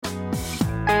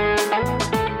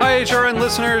HRN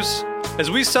listeners.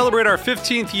 As we celebrate our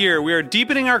 15th year, we are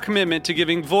deepening our commitment to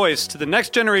giving voice to the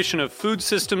next generation of food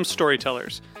systems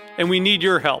storytellers, and we need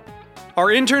your help. Our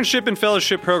internship and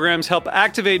fellowship programs help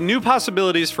activate new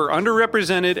possibilities for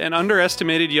underrepresented and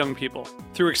underestimated young people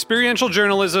through experiential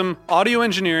journalism, audio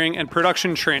engineering, and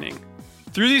production training.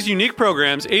 Through these unique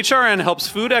programs, HRN helps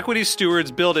food equity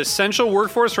stewards build essential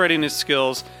workforce readiness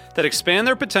skills that expand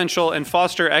their potential and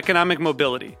foster economic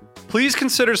mobility. Please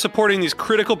consider supporting these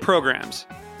critical programs.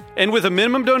 And with a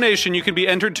minimum donation, you can be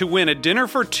entered to win a dinner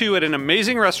for two at an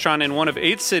amazing restaurant in one of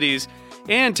 8 cities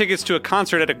and tickets to a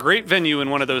concert at a great venue in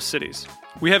one of those cities.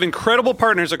 We have incredible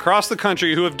partners across the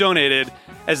country who have donated,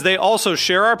 as they also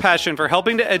share our passion for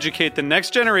helping to educate the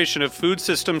next generation of food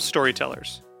systems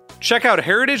storytellers. Check out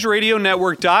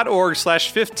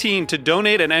heritageradionetwork.org/15 to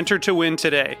donate and enter to win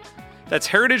today. That's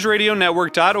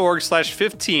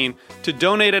heritageradionetwork.org/15 to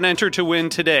donate and enter to win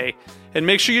today. And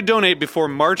make sure you donate before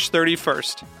March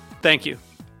 31st. Thank you.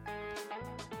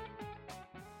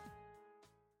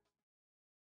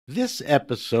 This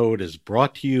episode is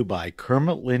brought to you by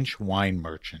Kermit Lynch Wine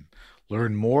Merchant.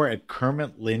 Learn more at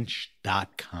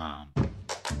kermitlynch.com.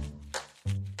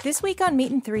 This week on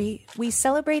Meat and Three, we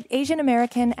celebrate Asian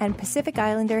American and Pacific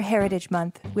Islander Heritage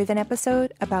Month with an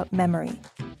episode about memory.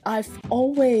 I've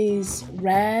always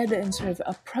read and sort of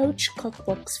approached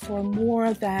cookbooks for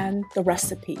more than the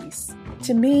recipes.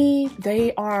 To me,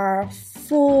 they are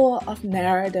full of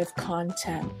narrative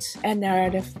content and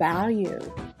narrative value.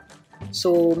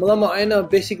 So Malama'aina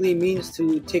basically means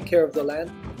to take care of the land.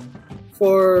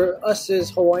 For us as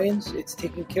Hawaiians, it's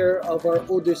taking care of our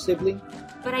older sibling.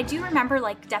 But I do remember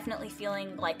definitely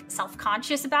feeling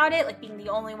self-conscious about it, being the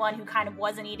only one who kind of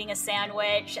wasn't eating a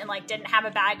sandwich and didn't have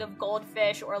a bag of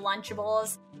goldfish or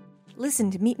Lunchables.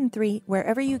 Listen to Meat and Three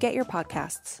wherever you get your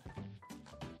podcasts.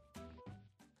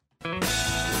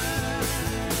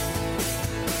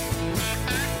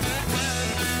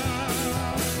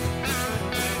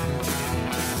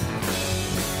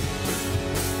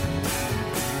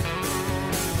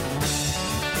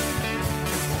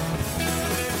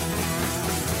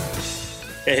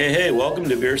 Hey, welcome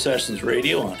to Beer Sessions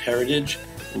Radio on Heritage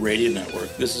Radio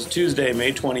Network. This is Tuesday,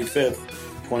 May 25th,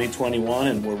 2021,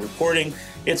 and we're reporting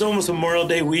it's almost Memorial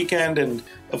Day weekend, and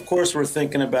of course we're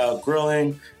thinking about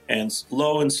grilling and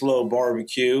low and slow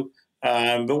barbecue.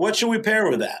 But what should we pair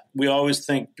with that? We always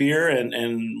think beer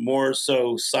and more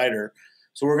so cider.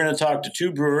 So we're going to talk to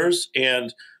 2 brewers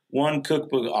and 1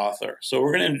 cookbook author. So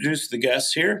we're going to introduce the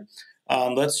guests here.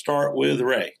 Let's start with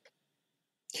Ray.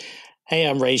 Hey,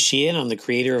 I'm Ray Sheehan. I'm the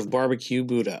creator of Barbecue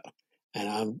Buddha, and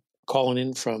I'm calling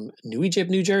in from New Egypt,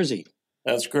 New Jersey.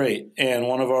 That's great. And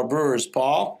one of our brewers,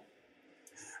 Paul.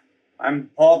 I'm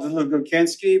Paul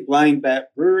Dlugokinski, Blind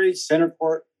Bat Brewery,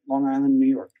 Centerport, Long Island, New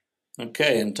York.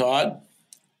 Okay, and Todd?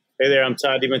 Hey there, I'm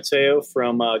Todd DiMatteo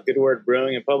from Good Word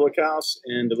Brewing and Public House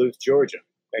in Duluth, Georgia.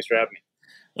 Thanks for having me.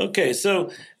 Okay,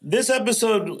 so this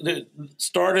episode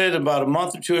started about a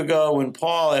month or 2 ago when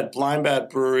Paul at Blind Bat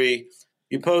Brewery,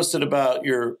 you posted about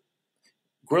your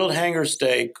grilled hanger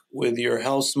steak with your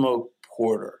Hell Smoke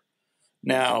Porter.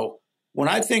 Now, when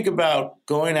I think about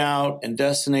going out and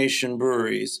destination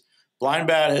breweries, Blind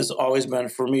Bat has always been,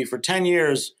 for me, for 10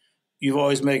 years, you've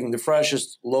always making the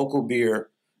freshest local beer,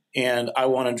 and I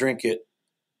want to drink it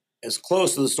as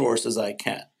close to the source as I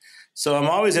can. So I'm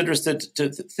always interested to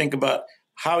think about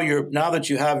how now that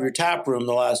you have your tap room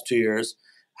the last 2 years,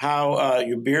 how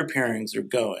your beer pairings are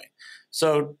going.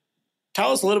 So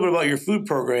tell us a little bit about your food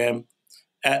program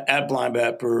at Blind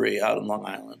Bat Brewery out in Long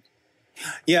Island.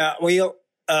 Yeah, we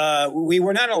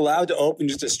were not allowed to open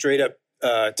just a straight-up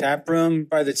tap room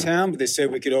by the town, but they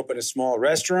said we could open a small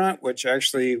restaurant, which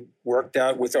actually worked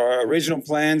out with our original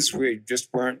plans. We just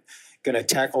weren't going to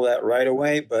tackle that right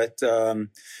away. But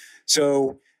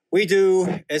so we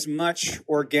do as much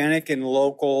organic and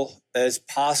local as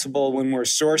possible when we're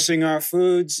sourcing our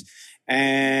foods.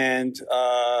 And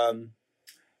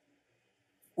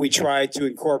we try to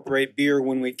incorporate beer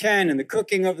when we can in the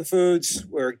cooking of the foods.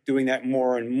 We're doing that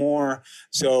more and more.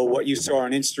 So what you saw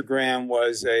on Instagram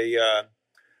was a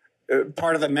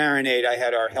part of the marinade. I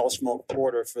had our Hell Smoke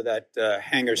Porter for that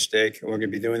hanger steak. We're going to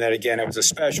be doing that again. It was a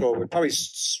special. We're probably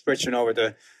switching over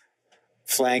to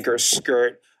flank or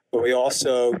skirt. But we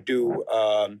also do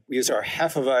we use our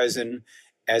Hefeweizen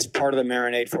as part of the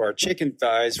marinade for our chicken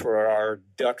thighs, for our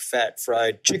duck fat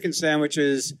fried chicken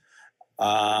sandwiches.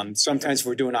 Sometimes if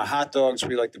we're doing our hot dogs,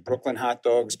 we like the Brooklyn hot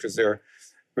dogs because they're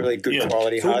really good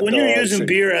quality hot dogs. When you're using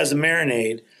beer as a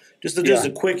marinade, just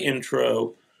a quick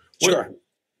intro. Sure.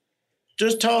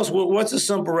 Just tell us what's a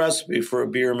simple recipe for a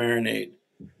beer marinade.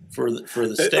 for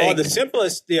the steak. Oh,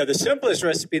 the simplest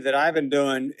recipe that I've been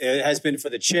doing has been for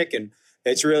the chicken.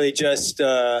 It's really just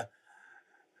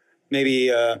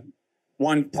maybe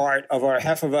one part of our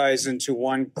Hefeweizen to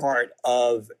one part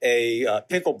of a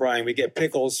pickle brine. We get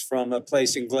pickles from a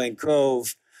place in Glen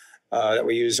Cove that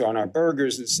we use on our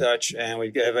burgers and such, and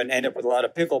we end up with a lot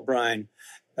of pickle brine.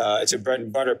 It's a bread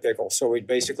and butter pickle. So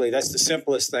that's the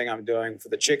simplest thing I'm doing for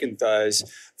the chicken thighs.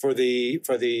 For the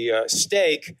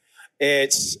steak,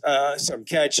 it's some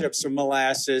ketchup, some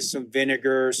molasses, some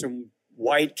vinegar, some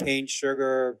white cane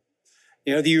sugar,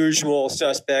 the usual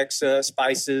suspects,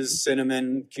 spices,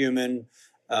 cinnamon, cumin,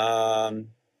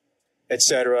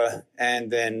 etc.,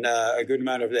 and then a good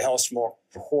amount of the Hellsmore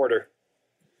porter.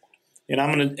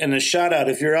 And a shout out,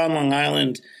 if you're on Long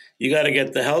Island, you got to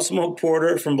get the Hellsmore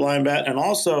porter from Blind Bat, and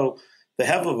also the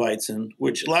Hefeweizen,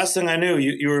 which last thing I knew,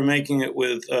 you were making it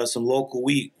with some local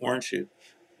wheat, weren't you?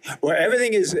 Well,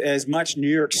 everything is as much New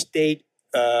York State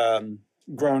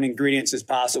grown ingredients as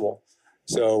possible.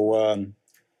 So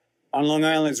on Long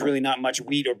Island, there's really not much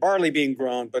wheat or barley being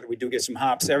grown, but we do get some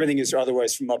hops. Everything is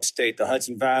otherwise from upstate, the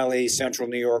Hudson Valley, Central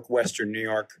New York, Western New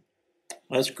York.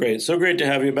 That's great. So great to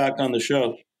have you back on the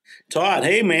show. Todd,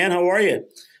 hey, man, how are you?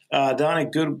 Donnie,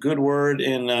 good word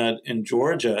in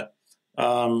Georgia.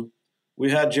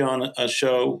 We had you on a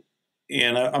show,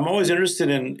 and I'm always interested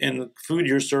in the food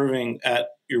you're serving at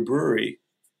your brewery.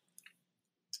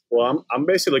 Well, I'm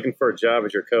basically looking for a job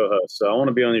as your co-host, so I want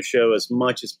to be on your show as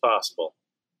much as possible.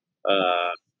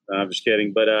 I'm just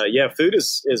kidding, but yeah, food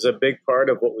is a big part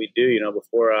of what we do.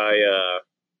 Before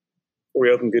we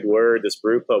opened Good Word, this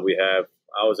brew pub we have,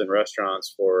 I was in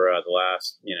restaurants for the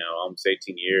last almost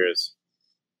 18 years.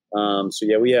 So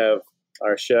yeah, we have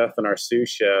our chef and our sous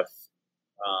chef.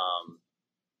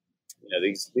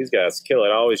 These guys kill it.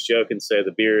 I always joke and say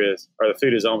the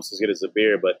food is almost as good as the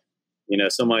beer, but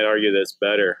some might argue that it's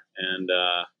better. And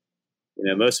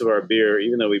most of our beer,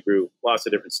 even though we brew lots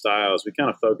of different styles, we kind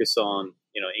of focus on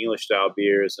English style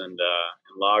beers and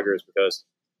lagers because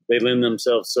they lend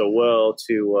themselves so well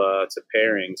to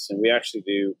pairings. And we actually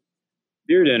do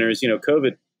beer dinners.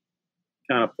 COVID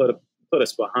kind of put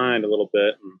us behind a little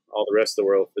bit, and all the rest of the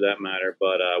world for that matter.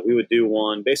 But we would do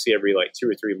one basically every 2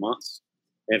 or 3 months.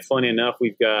 And funny enough,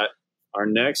 we've got our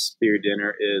next beer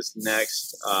dinner is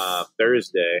next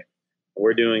Thursday.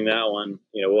 We're doing that one.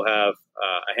 We'll have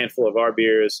a handful of our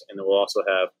beers, and then we'll also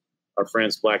have our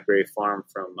friends Blackberry Farm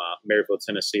from Maryville,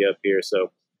 Tennessee up here.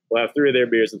 So we'll have 3 of their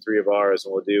beers and 3 of ours,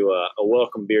 and we'll do a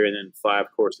welcome beer and then 5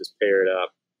 courses paired up.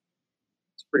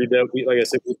 It's pretty dope. Like I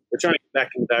said, we're trying to get back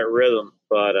into that rhythm,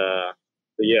 but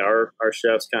yeah, our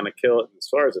chefs kind of kill it. And as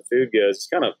far as the food goes, it's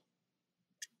kind of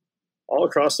all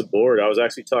across the board. I was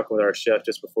actually talking with our chef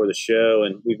just before the show,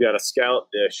 and we've got a scallop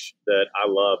dish that I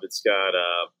love. It's got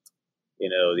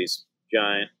these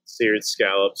giant seared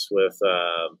scallops with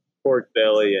pork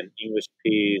belly and English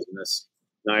peas and this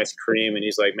nice cream. And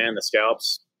he's like, man, the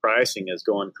scallops pricing is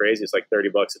going crazy. It's like $30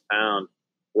 a pound.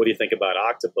 What do you think about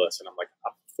octopus? And I'm like, I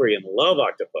freaking love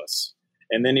octopus.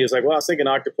 And then he was like, well, I was thinking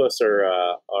octopus or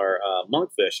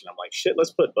monkfish. And I'm like, shit,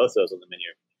 let's put both those on the menu.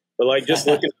 But just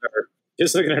looking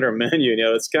at our menu,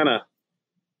 it's kind of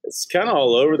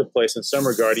all over the place in some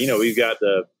regard. We've got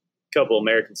the couple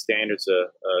American standards, a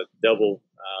double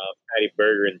patty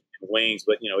burger and wings,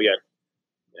 but we got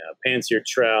pan-seared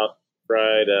trout,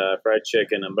 fried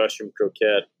chicken, a mushroom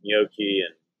croquette, gnocchi,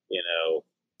 and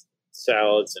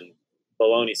salads and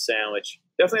bologna sandwich.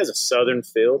 Definitely has a southern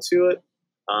feel to it,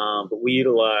 but we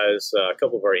utilize a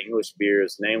couple of our English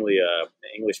beers, namely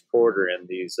English porter and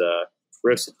these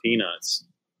roasted peanuts.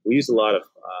 We use a lot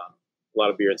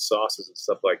of beer and sauces and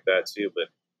stuff like that too. But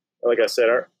like I said,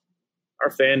 our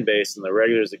fan base and the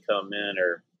regulars that come in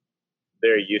are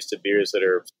very used to beers that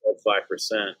are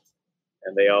 5%,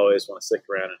 and they always want to stick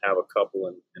around and have a couple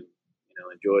and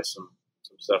enjoy some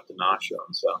stuff to nosh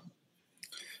on. So,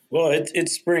 well,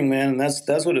 it's spring, man, and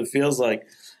that's what it feels like.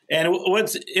 And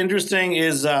what's interesting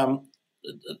is,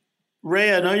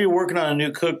 Ray, I know you're working on a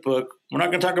new cookbook. We're not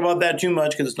going to talk about that too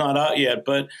much because it's not out yet.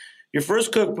 But your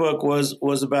first cookbook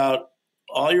was about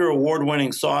all your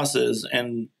award-winning sauces,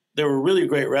 and there were really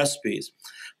great recipes.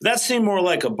 That seemed more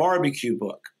like a barbecue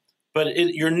book. But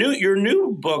your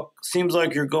new book seems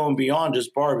like you're going beyond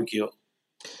just barbecue.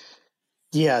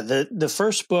 Yeah, the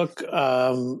first book,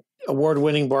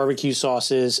 award-winning barbecue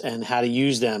sauces and how to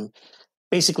use them,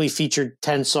 basically featured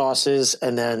 10 sauces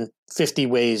and then 50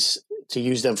 ways to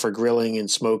use them for grilling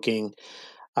and smoking.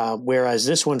 Whereas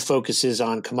this one focuses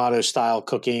on Kamado style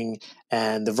cooking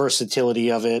and the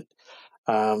versatility of it.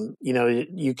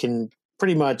 You can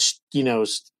pretty much,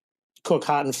 cook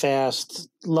hot and fast,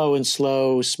 low and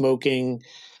slow, smoking,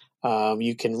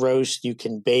 You can roast, you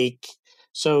can bake.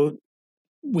 So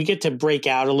we get to break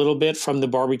out a little bit from the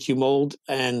barbecue mold,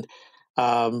 and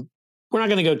we're not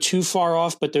going to go too far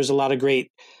off, but there's a lot of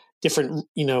great different,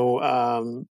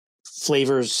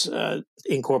 flavors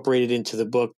incorporated into the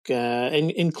book, and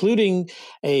including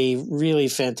a really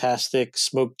fantastic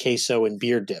smoked queso and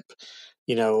beer dip.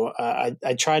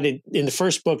 I tried it in the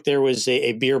first book. There was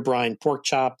a beer brine pork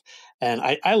chop, and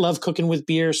I love cooking with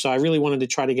beer, so I really wanted to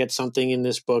try to get something in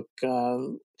this book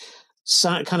kind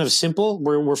of simple.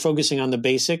 We're focusing on the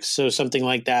basics, so something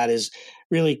like that is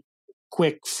really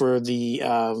quick for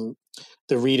the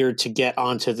reader to get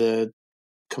onto the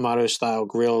Kamado style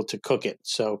grill to cook it.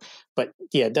 So, but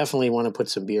yeah, definitely want to put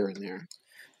some beer in there.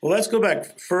 Well, let's go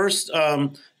back first.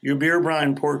 Your beer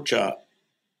brine pork chop.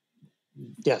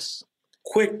 Yes.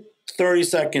 Quick 30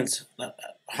 seconds.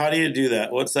 How do you do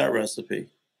that? What's that recipe?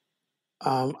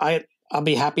 I'll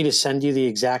be happy to send you the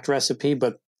exact recipe,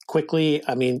 but quickly,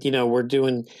 I mean, we're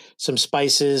doing some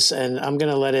spices, and I'm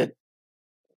going to let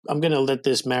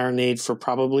this marinate for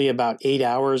probably about 8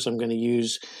 hours. I'm going to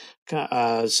use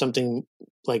something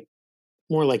like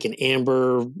more like an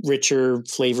amber, richer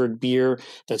flavored beer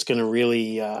that's going to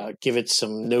really give it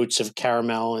some notes of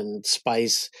caramel and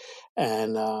spice.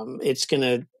 And it's going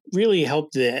to really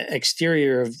help the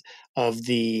exterior of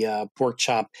the pork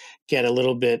chop get a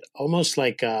little bit almost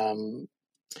like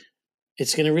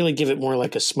it's going to really give it more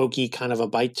like a smoky kind of a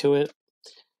bite to it.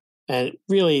 And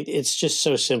really, it's just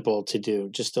so simple to do.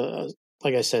 Just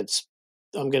like I said,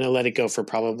 I'm going to let it go for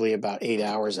probably about 8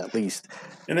 hours at least.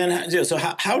 And then, so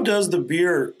how does the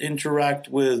beer interact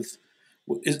with?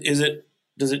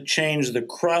 Does it change the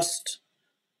crust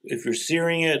if you're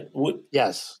searing it?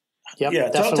 Yes. Yep, yeah.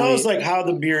 Tell us like how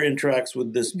the beer interacts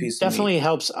with this piece. Definitely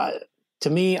helps. To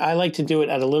me, I like to do it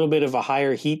at a little bit of a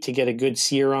higher heat to get a good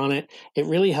sear on it. It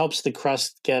really helps the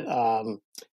crust get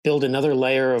build another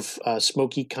layer of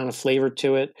smoky kind of flavor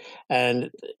to it,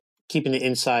 and keeping the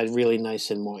inside really nice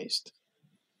and moist.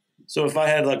 So if I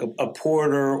had like a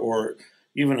porter or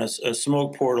even a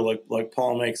smoked porter like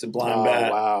Paul makes at Blind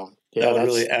Bat, wow. Yeah, that would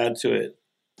really add to it.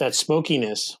 That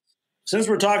smokiness. Since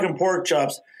we're talking pork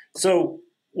chops, so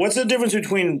what's the difference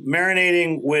between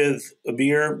marinating with a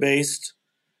beer based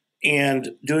and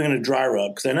doing a dry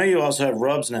rub? Because I know you also have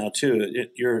rubs now too.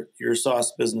 Your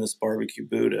sauce business, Barbecue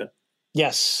Buddha.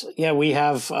 Yes, yeah, we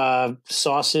have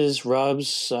sauces,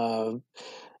 rubs. The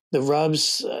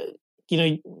rubs,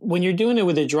 when you're doing it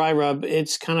with a dry rub,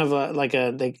 it's kind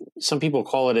of some people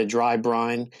call it a dry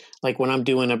brine. Like when I'm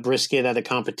doing a brisket at a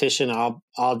competition,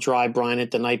 I'll dry brine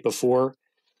it the night before.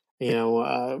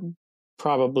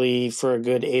 Probably for a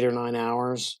good 8 or 9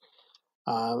 hours.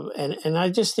 And I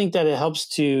just think that it helps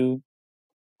to,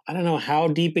 I don't know how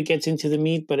deep it gets into the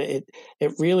meat, but it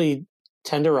really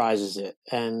tenderizes it.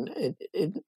 And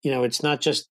it's not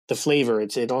just the flavor,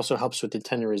 it also helps with the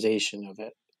tenderization of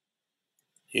it.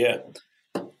 Yeah.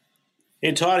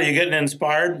 Hey, Todd, are you getting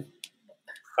inspired?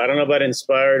 I don't know about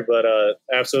inspired, but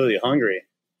absolutely hungry.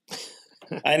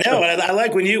 I know. And I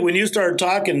like when you started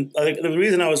talking, the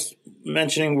reason I was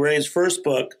mentioning Ray's first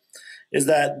book is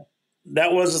that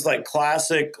was just like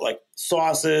classic, like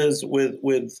sauces with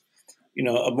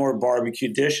a more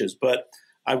barbecue dishes. But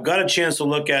I've got a chance to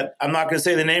look at, I'm not going to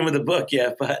say the name of the book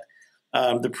yet, but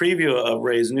the preview of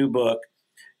Ray's new book.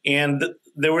 And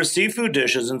there were seafood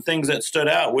dishes and things that stood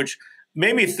out, which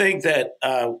made me think that,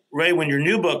 Ray, when your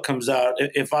new book comes out,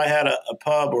 if I had a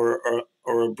pub or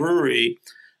a brewery,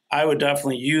 I would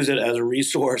definitely use it as a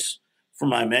resource for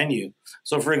my menu.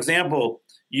 So, for example,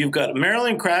 you've got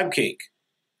Maryland crab cake.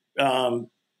 We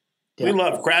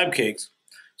love crab cakes.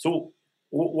 So,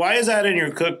 why is that in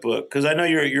your cookbook? Because I know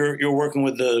you're working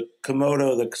with the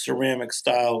Komodo, the ceramic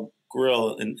style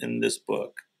grill in this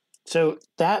book. So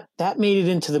that made it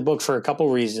into the book for a couple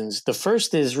reasons. The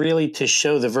first is really to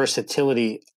show the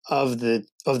versatility of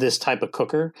this type of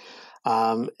cooker.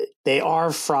 They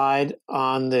are fried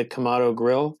on the Kamado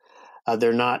grill.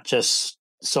 They're not just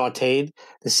sautéed.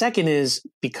 The second is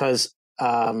because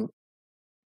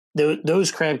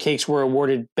those crab cakes were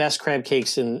awarded best crab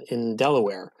cakes in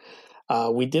Delaware.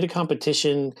 We did a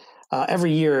competition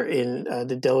every year in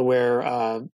the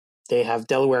Delaware. They have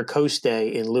Delaware Coast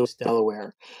Day in Lewis,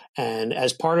 Delaware. And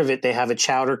as part of it, they have a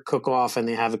chowder cook-off and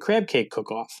they have a crab cake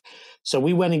cook-off. So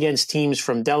we went against teams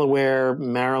from Delaware,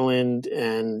 Maryland,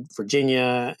 and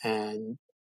Virginia, and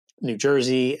New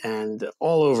Jersey, and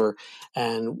all over.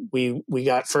 And we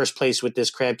got first place with this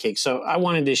crab cake. So I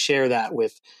wanted to share that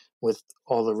with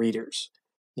all the readers,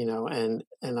 and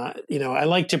I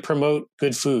like to promote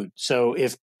good food. So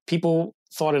if people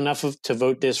thought enough to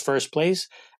vote this first place,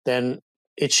 then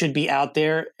it should be out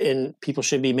there and people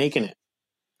should be making it.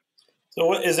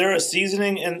 So, is there a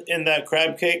seasoning in that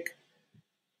crab cake,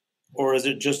 or is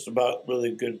it just about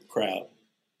really good crab?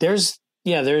 There's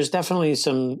definitely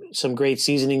some great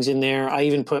seasonings in there. I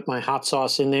even put my hot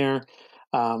sauce in there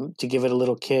to give it a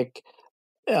little kick.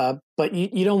 But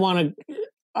you don't want to.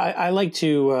 I like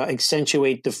to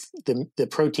accentuate the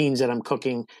proteins that I'm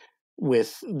cooking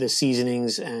with the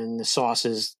seasonings and the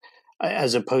sauces,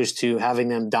 as opposed to having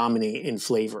them dominate in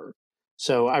flavor.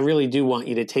 So I really do want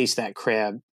you to taste that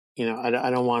crab. I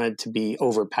don't want it to be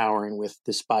overpowering with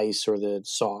the spice or the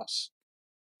sauce.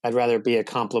 I'd rather it be a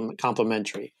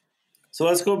complementary. So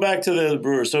let's go back to the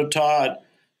brewer. So Todd,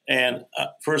 and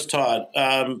first Todd,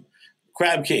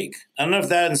 crab cake. I don't know if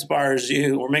that inspires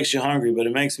you or makes you hungry, but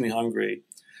it makes me hungry.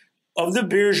 Of the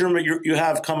beers you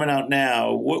have coming out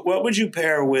now, what would you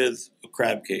pair with a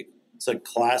crab cake? It's a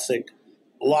classic,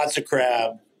 lots of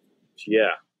crab.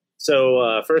 Yeah.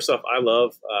 So first off, I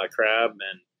love crab,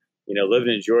 and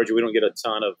living in Georgia, we don't get a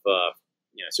ton of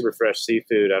super fresh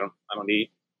seafood. I don't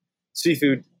eat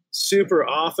seafood super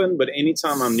often, but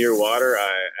anytime I'm near water,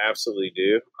 I absolutely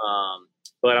do.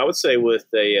 But I would say with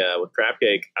crab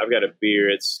cake, I've got a beer.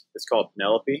 It's called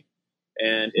Penelope,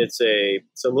 and it's a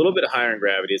little bit higher in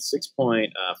gravity. It's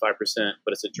 6.5%,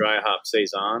 but it's a dry hop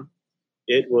saison.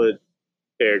 It would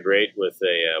pair great with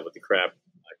the crab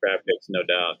cakes, no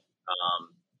doubt.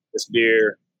 This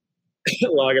beer,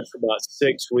 log it for about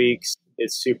 6 weeks.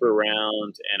 It's super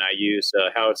round, and I use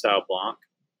Hallertau Blanc,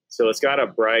 so it's got a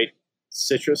bright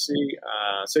citrusness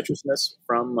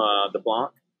from the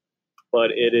Blanc,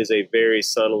 but it is a very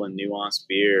subtle and nuanced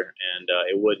beer, and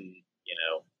it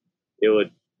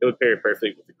would pair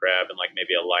perfectly with the crab and like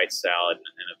maybe a light salad and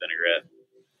a vinaigrette.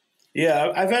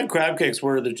 Yeah, I've had crab cakes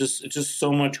where it's just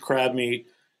so much crab meat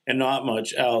and not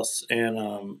much else,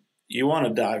 and you want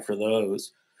to die for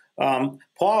those.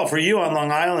 Paul, for you on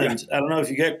Long Island, I don't know if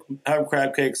you have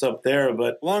crab cakes up there,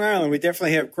 but Long Island, we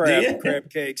definitely have crab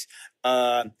cakes.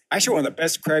 Actually, one of the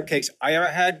best crab cakes I ever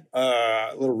had.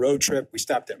 A little road trip. We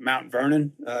stopped at Mount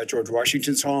Vernon, George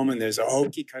Washington's home, and there's a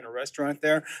hokey kind of restaurant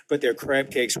there. But their crab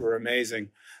cakes were amazing.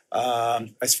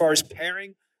 As far as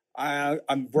pairing,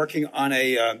 I'm working on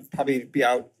probably be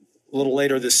out a little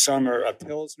later this summer, a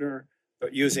Pilsner,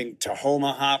 but using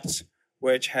Tahoma hops,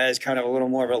 which has kind of a little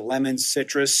more of a lemon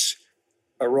citrus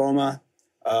aroma.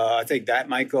 I think that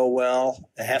might go well.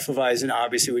 The Hefeweizen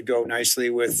obviously would go nicely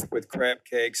with crab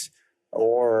cakes,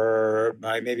 or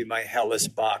maybe my Helles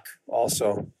Bock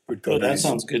also would go. That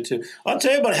sounds good too. I'll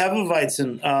tell you about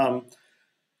Hefeweizen.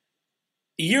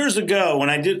 Years ago,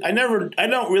 when I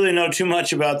don't really know too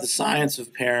much about the science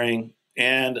of pairing,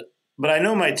 but I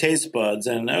know my taste buds,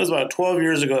 and that was about 12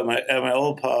 years ago at my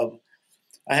old pub.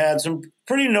 I had some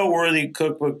pretty noteworthy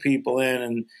cookbook people in,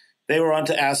 and they were on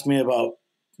to ask me about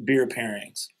beer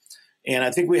pairings. And I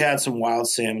think we had some wild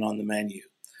salmon on the menu.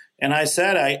 And I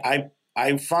said,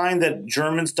 I find that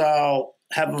German-style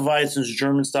Hefeweizens,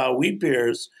 German-style wheat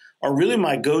beers are really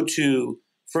my go-to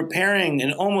for pairing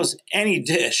in almost any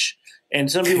dish. And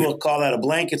some people call that a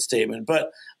blanket statement,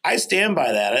 but I stand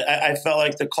by that. I felt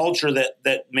like the culture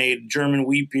that made German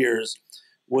wheat beers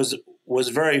was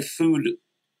very food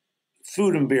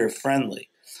and beer friendly.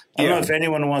 I don't know if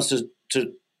anyone wants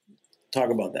to talk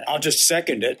about that. I'll just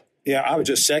second it. Yeah, I would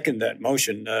just second that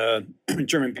motion.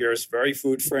 German beer is very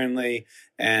food friendly,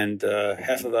 and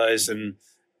Hefeweizen,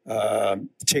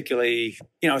 particularly,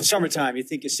 summertime, you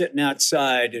think you're sitting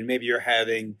outside and maybe you're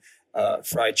having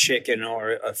fried chicken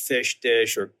or a fish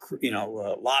dish or, a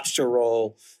lobster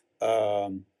roll.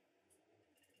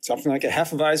 Something like a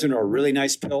Hefeweizen or a really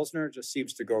nice Pilsner just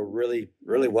seems to go really,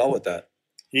 really well with that.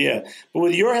 Yeah, but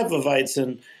with your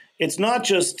Hefeweizen, it's not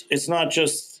just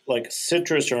like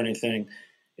citrus or anything.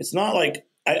 It's not like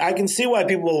I can see why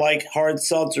people like hard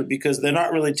seltzer because they're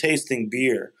not really tasting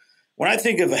beer. When I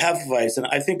think of a Hefeweizen,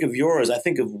 I think of yours. I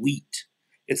think of wheat.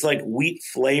 It's like wheat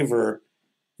flavor.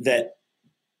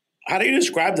 How do you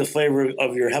describe the flavor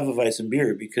of your Hefeweizen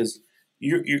beer? Because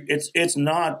it's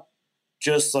not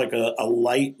just like a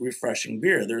light, refreshing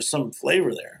beer. There's some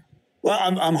flavor there. Well,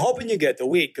 I'm hoping you get the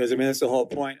wheat because, that's the whole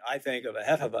point, I think, of a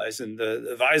Hefeweizen.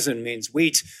 The Weizen means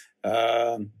wheat.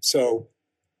 So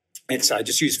I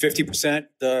just use 50%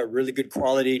 really good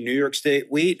quality New York State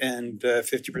wheat and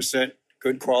 50%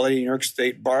 good quality New York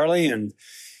State barley, and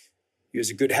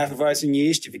use a good Hefeweizen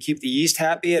yeast. If you keep the yeast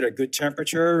happy at a good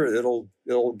temperature, it'll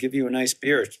give you a nice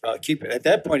beer. It's about at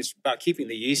that point, it's about keeping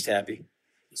the yeast happy.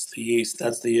 It's the yeast.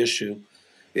 That's the issue.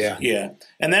 Yeah.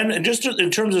 And then just in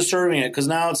terms of serving it, because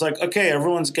now it's like, okay,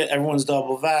 everyone's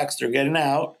double vaxxed. They're getting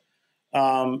out.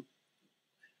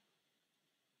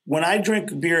 When I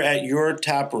drink beer at your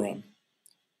tap room,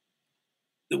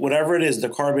 whatever it is, the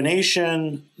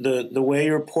carbonation, the way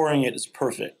you're pouring it is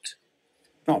perfect.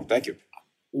 Oh, thank you.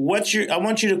 I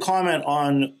want you to comment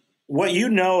on what you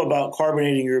know about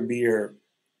carbonating your beer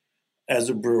as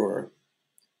a brewer,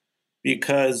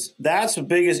 because that's the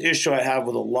biggest issue I have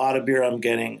with a lot of beer I'm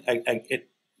getting at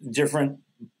different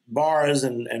bars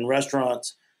and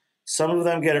restaurants. Some of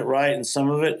them get it right, and some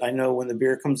of it, I know when the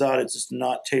beer comes out, it's just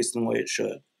not tasting the way it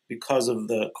should because of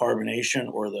the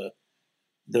carbonation or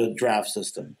the draft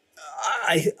system.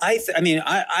 I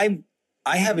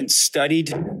haven't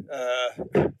studied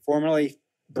formally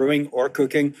brewing or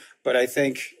cooking, but I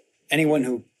think anyone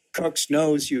who cooks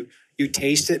knows you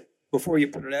taste it before you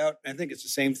put it out. I think it's the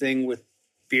same thing with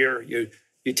beer. You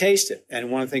taste it, and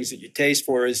one of the things that you taste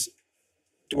for is,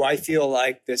 do I feel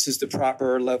like this is the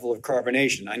proper level of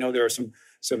carbonation? I know there are some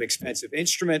expensive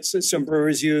instruments that some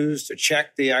brewers use to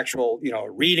check the actual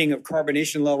reading of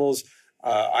carbonation levels.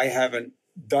 I haven't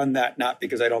done that, not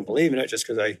because I don't believe in it, just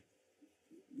because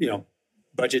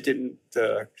budget didn't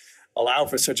allow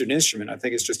for such an instrument. I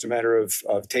think it's just a matter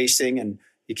of tasting, and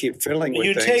you keep fiddling with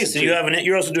things. You taste it.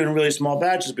 You're also doing really small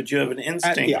batches, but you have an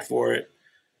instinct for it.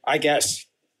 I guess.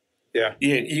 Yeah.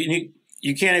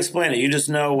 You can't explain it. You just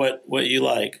know what you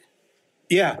like.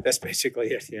 Yeah, that's basically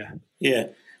it. Yeah. Yeah.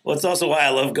 Well, it's also why I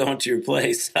love going to your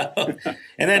place. And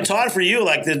then Todd, for you,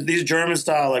 like these German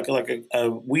style, like a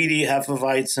weedy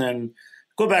Hefeweizen,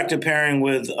 go back to pairing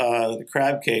with the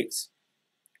crab cakes.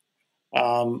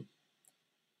 Do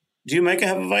you make a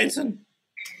Hefeweizen?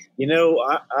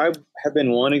 I have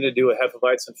been wanting to do a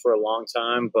Hefeweizen for a long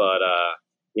time, but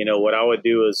what I would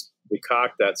do is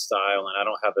decoct that style, and I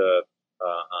don't have a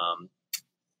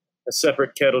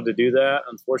separate kettle to do that.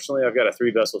 Unfortunately, I've got a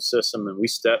 3-vessel system, and we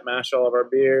step mash all of our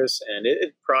beers, and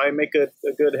it'd probably make a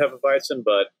good Hefeweizen,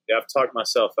 but I've talked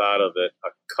myself out of it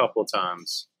a couple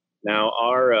times. Now,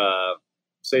 our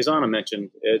Saison I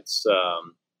mentioned, it's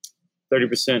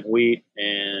 30% wheat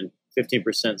and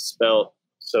 15% spelt,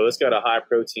 so it's got a high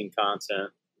protein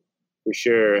content for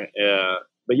sure.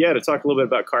 But yeah, to talk a little bit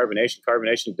about carbonation,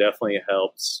 carbonation definitely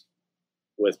helps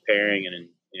with pairing, and in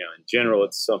general,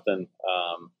 it's something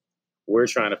we're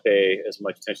trying to pay as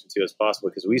much attention to as possible,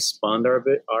 because we spun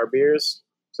our beers.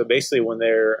 So basically, when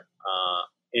they're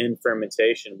in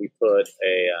fermentation, we put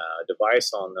a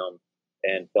device on them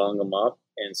and bung them up,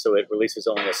 and so it releases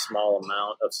only a small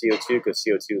amount of CO2, because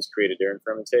CO2 is created during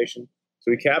fermentation. So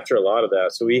we capture a lot of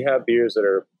that. So we have beers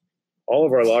that all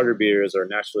of our lager beers are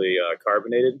naturally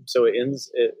carbonated, so it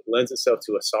lends itself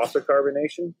to a softer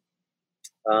carbonation.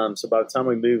 So by the time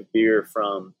we move beer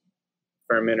from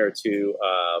fermenter to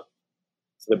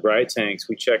the bright tanks,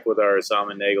 we check with our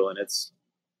Zamennagel, and it's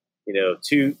 2.4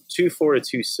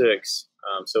 to 2.6.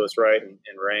 So it's right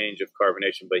in range of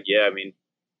carbonation. But yeah, I mean,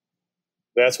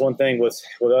 that's one thing with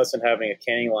us and having a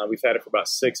canning line. We've had it for about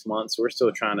 6 months. We're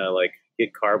still trying to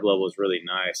get carb levels really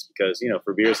nice, because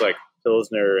for beers like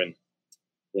Pilsner and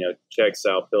Czech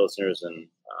style Pilsners and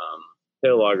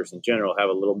pale lagers in general have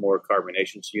a little more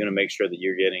carbonation. So you want to make sure that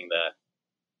you're getting that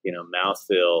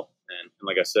mouthfeel. And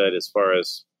like I said, as far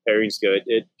as pairings go,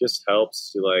 it just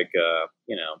helps to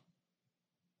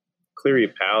clear your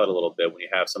palate a little bit when you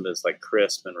have something that's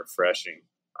crisp and refreshing.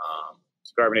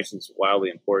 So carbonation is wildly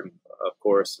important, of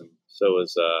course, and so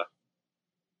is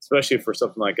especially for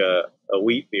something like a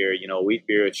wheat beer. A wheat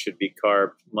beer, it should be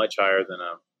carb much higher than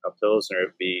a Pilsner.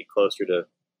 It'd be closer to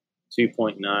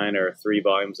 2.9 or 3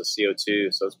 volumes of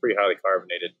CO2, so it's pretty highly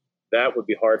carbonated. That would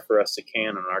be hard for us to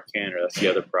can on our canner. That's the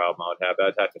other problem I would have.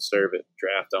 I'd have to serve it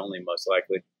draft only, most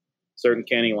likely. Certain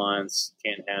canning lines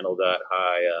can't handle that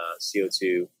high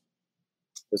CO2.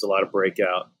 There's a lot of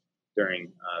breakout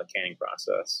during the canning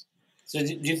process. So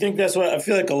do you think that's what I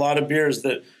feel like? A lot of beers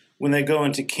that when they go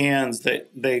into cans,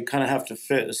 they kind of have to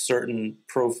fit a certain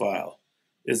profile.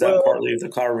 Is that partly the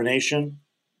carbonation?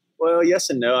 Well, yes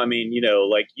and no. I mean,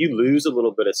 you lose a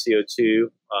little bit of CO2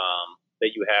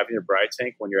 that you have in your bright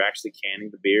tank when you're actually canning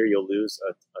the beer. You'll lose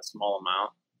a small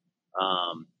amount.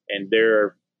 And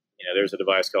there's a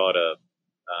device called a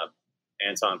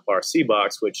Anton Par C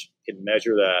box, which can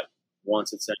measure that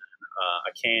once it's in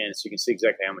a can, so you can see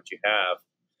exactly how much you have.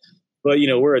 But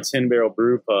we're a 10-barrel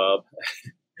brew pub.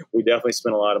 We definitely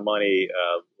spend a lot of money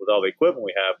with all the equipment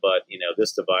we have, but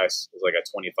this device is like a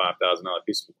 $25,000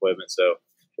 piece of equipment. So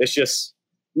it's just,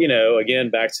 again,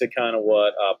 back to kind of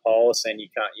what Paul was saying. You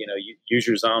use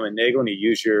your Zamennagel and you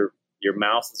use your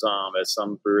mouth Zam, as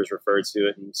some brewers refer to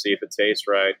it, and see if it tastes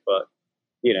right. But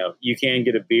you can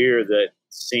get a beer that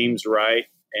seems right,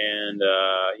 and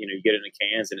you get it in the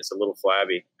cans and it's a little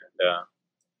flabby. And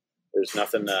there's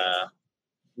nothing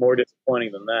more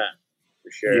disappointing than that, for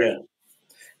sure. Yeah.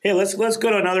 Hey, let's go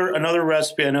to another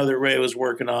recipe. I know that Ray was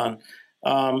working on.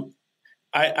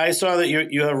 I saw that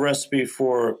you have a recipe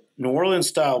for New Orleans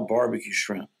style barbecue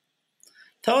shrimp.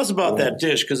 Tell us about that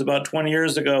dish, because about 20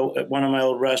 years ago at one of my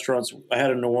old restaurants, I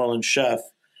had a New Orleans chef,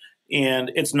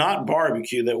 and it's not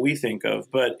barbecue that we think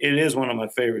of, but it is one of my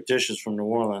favorite dishes from New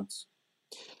Orleans.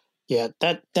 Yeah,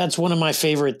 that's one of my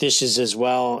favorite dishes as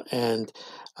well. And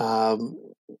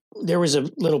there was a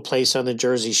little place on the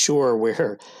Jersey Shore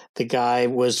where the guy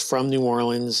was from New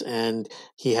Orleans, and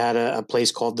he had a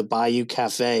place called the Bayou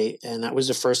Cafe, and that was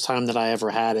the first time that I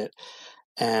ever had it.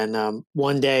 And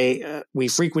one day we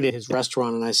frequented his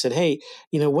restaurant, and I said, "Hey,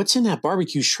 what's in that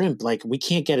barbecue shrimp? Like, we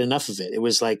can't get enough of it." It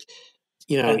was like,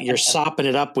 you're sopping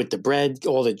it up with the bread,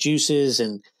 all the juices,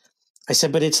 and I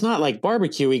said, "But it's not like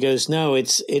barbecue." He goes, "No,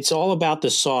 it's all about the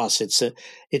sauce.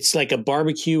 It's like a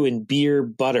barbecue and beer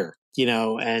butter,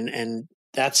 and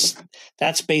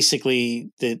that's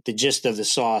basically the gist of the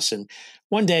sauce." And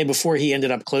one day before he ended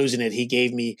up closing it, he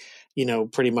gave me,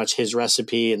 pretty much his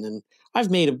recipe, and then I've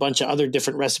made a bunch of other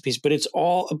different recipes, but it's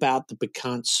all about the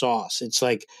piquant sauce. It's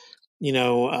like,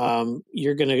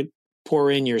 you're going to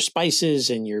pour in your spices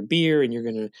and your beer, and you're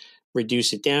going to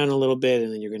reduce it down a little bit,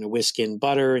 and then you're going to whisk in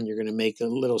butter, and you're going to make a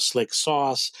little slick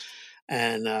sauce,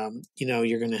 and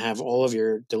you're going to have all of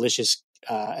your delicious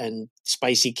and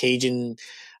spicy Cajun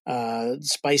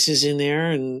spices in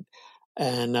there, and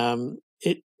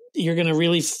it you're going to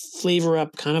really flavor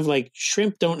up, kind of like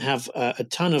shrimp don't have a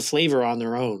ton of flavor on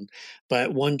their own.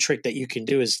 But one trick that you can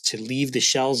do is to leave the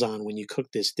shells on when you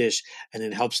cook this dish, and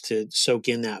it helps to soak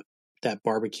in that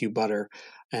barbecue butter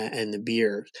and the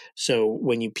beer. So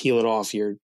when you peel it off,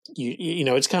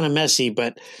 it's kind of messy,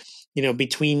 but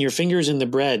between your fingers and the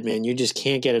bread, man, you just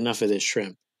can't get enough of this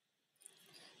shrimp.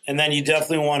 And then you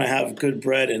definitely want to have good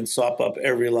bread and sop up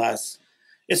every last.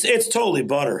 It's totally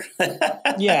butter.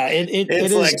 Yeah,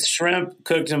 it's like shrimp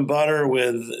cooked in butter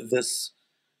with this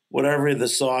whatever the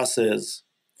sauce is.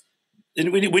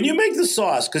 And when you make the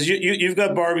sauce, because you've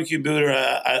got barbecue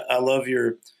Buddha, I love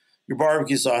your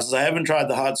barbecue sauces. I haven't tried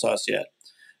the hot sauce yet.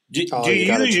 Do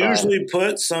you usually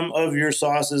put some of your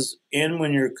sauces in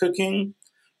when you're cooking,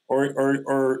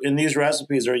 or in these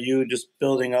recipes, are you just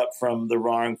building up from the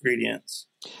raw ingredients?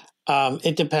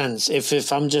 It depends.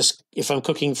 If I'm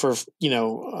cooking for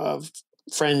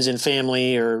friends and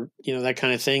family, or that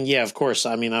kind of thing, yeah, of course.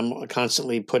 I mean, I'm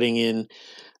constantly putting in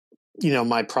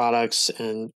my products,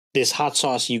 and this hot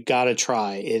sauce you got to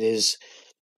try. It is.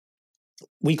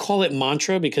 We call it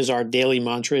mantra because our daily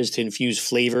mantra is to infuse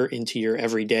flavor into your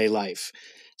everyday life.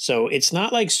 So it's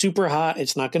not like super hot.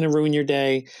 It's not going to ruin your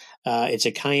day. It's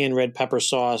a cayenne red pepper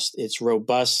sauce. It's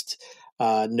robust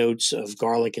notes of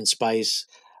garlic and spice.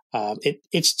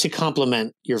 It's to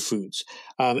complement your foods.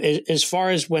 As far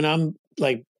as when I'm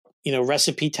like,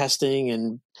 recipe testing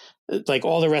and like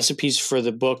all the recipes for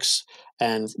the books,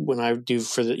 and when I do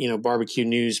for the, Barbecue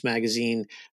News magazine,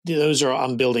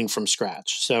 I'm building from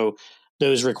scratch. So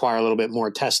those require a little bit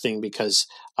more testing because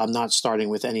I'm not starting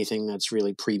with anything that's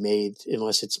really pre-made,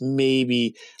 unless it's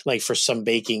maybe like for some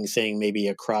baking thing, maybe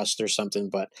a crust or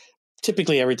something. But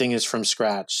typically everything is from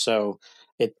scratch. So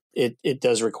it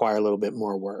does require a little bit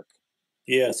more work.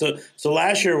 Yeah. So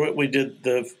last year we did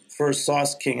the first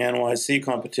Sauce King NYC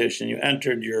competition. You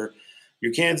entered your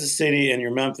Kansas City and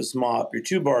your Memphis Mop, your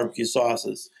two barbecue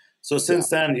sauces. So since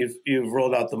then you've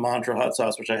rolled out the Mantra hot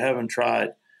sauce, which I haven't tried.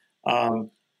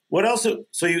 What else?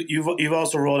 So you've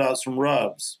also rolled out some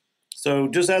rubs. So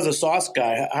just as a sauce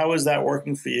guy, how is that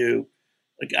working for you?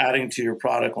 Like adding to your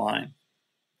product line?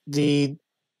 The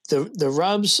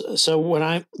rubs.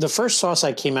 So the first sauce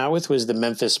I came out with was the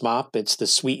Memphis Mop. It's the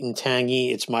sweet and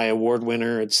tangy. It's my award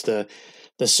winner. It's the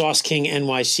Sauce King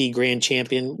NYC Grand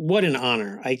Champion. What an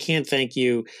honor! I can't thank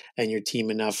you and your team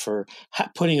enough for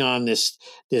putting on this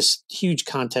huge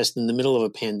contest in the middle of a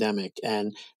pandemic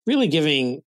and really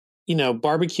giving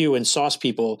barbecue and sauce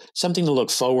people something to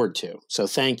look forward to. So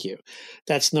thank you.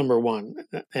 That's number one.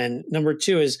 And number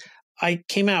two is I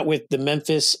came out with the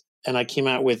Memphis, and I came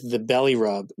out with the Belly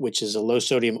Rub, which is a low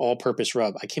sodium all purpose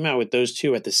rub. I came out with those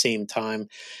two at the same time.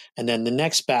 And then the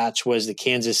next batch was the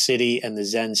Kansas City and the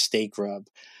Zen Steak Rub.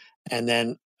 And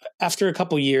then after a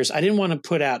couple years, I didn't want to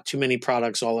put out too many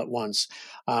products all at once.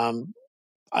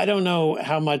 I don't know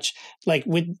how much, like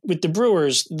with the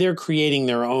brewers, they're creating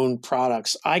their own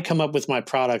products. I come up with my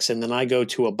products, and then I go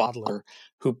to a bottler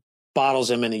who bottles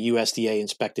them in a USDA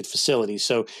inspected facility.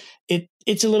 So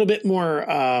it's a little bit more,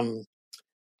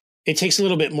 it takes a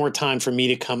little bit more time for me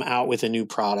to come out with a new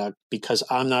product because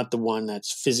I'm not the one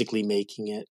that's physically making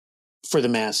it for the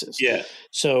masses. Yeah.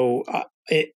 So,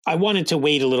 I wanted to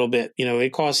wait a little bit.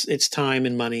 It's time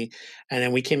and money. And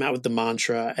then we came out with the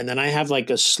mantra. And then I have like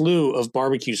a slew of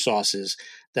barbecue sauces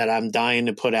that I'm dying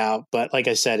to put out. But like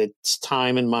I said, it's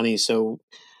time and money. So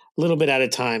a little bit at a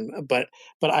time. But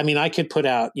I mean, I could put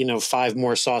out, 5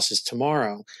 more sauces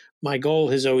tomorrow. My goal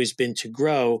has always been to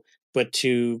grow, but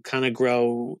to kind of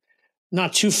grow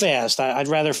not too fast. I'd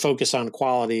rather focus on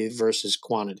quality versus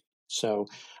quantity. So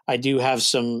I do have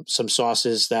some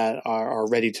sauces that are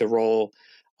ready to roll,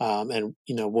 and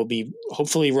we'll be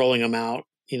hopefully rolling them out,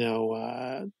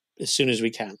 as soon as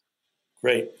we can.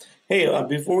 Great. Hey,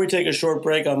 before we take a short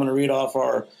break, I'm going to read off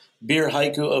our beer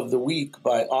haiku of the week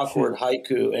by Awkward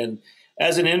Haiku. And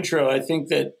as an intro, I think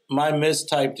that my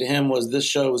mistype to him was this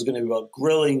show was going to be about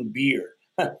grilling beer.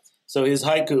 So his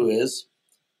haiku is,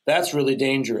 "That's really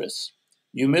dangerous.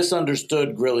 You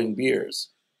misunderstood grilling beers.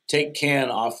 Take can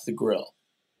off the grill."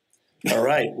 All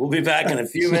right. We'll be back in a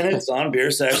few minutes on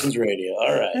Beer Sessions Radio.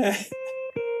 All right.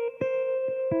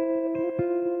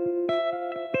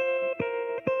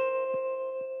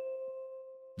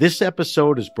 This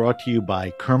episode is brought to you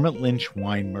by Kermit Lynch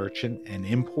Wine Merchant, an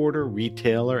importer,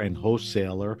 retailer, and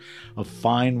wholesaler of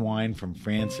fine wine from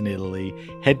France and Italy,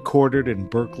 headquartered in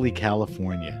Berkeley,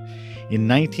 California. In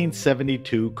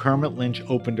 1972, Kermit Lynch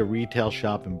opened a retail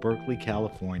shop in Berkeley,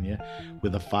 California,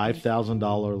 with a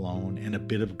 $5,000 loan and a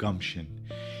bit of gumption.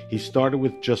 He started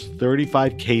with just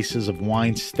 35 cases of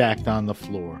wine stacked on the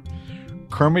floor.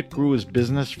 Kermit grew his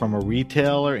business from a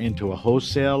retailer into a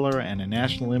wholesaler and a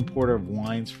national importer of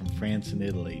wines from France and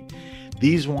Italy.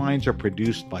 These wines are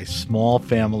produced by small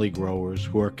family growers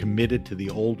who are committed to the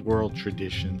old world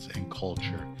traditions and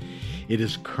culture. It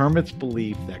is Kermit's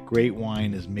belief that great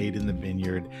wine is made in the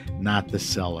vineyard, not the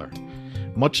cellar.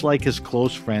 Much like his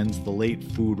close friends, the late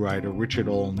food writer Richard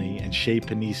Olney and Chez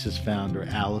Panise's founder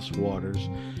Alice Waters,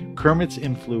 Kermit's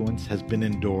influence has been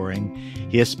enduring.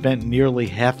 He has spent nearly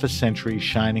half a century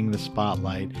shining the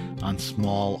spotlight on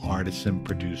small artisan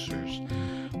producers.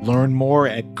 Learn more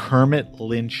at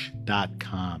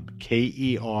KermitLynch.com,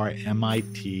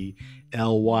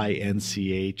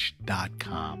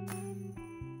 KermitLynch.com.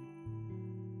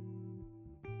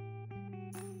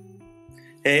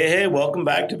 Hey, welcome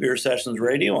back to Beer Sessions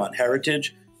Radio on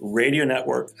Heritage Radio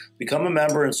Network. Become a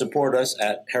member and support us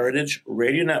at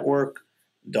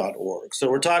heritageradionetwork.org. So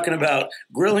we're talking about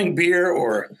grilling beer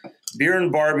or beer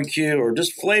and barbecue or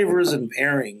just flavors and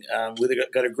pairing. We've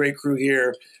got a great crew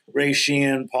here, Ray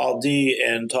Sheehan, Paul D.,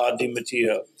 and Todd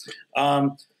DiMatteo.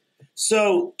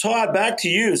 So Todd, back to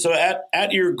you. So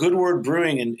at your Good Word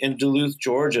Brewing in Duluth,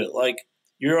 Georgia, like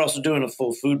you're also doing a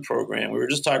full food program. We were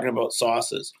just talking about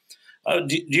sauces.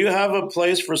 Do you have a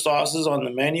place for sauces on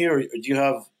the menu, or do you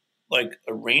have like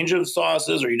a range of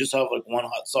sauces, or you just have like one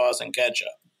hot sauce and ketchup?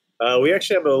 We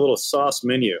actually have a little sauce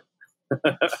menu.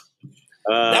 That's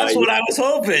what I was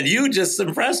hoping. You just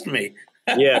impressed me.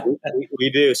 Yeah, we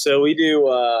do. So we do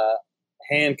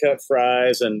hand cut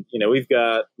fries, and we've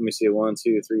got, let me see, 1,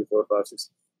 2, 3, 4, 5, 6.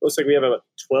 Looks like we have about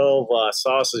 12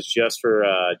 sauces just for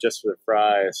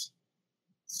fries.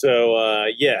 So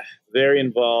very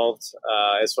involved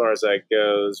as far as that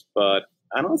goes. But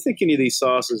I don't think any of these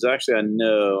sauces, actually, I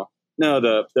know. No,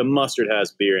 the mustard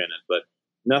has beer in it, but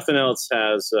nothing else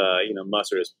has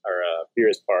mustard or beer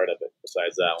as part of it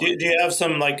besides that one. Do you have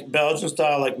some like Belgian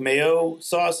style like mayo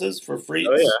sauces for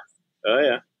frites? Oh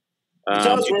yeah.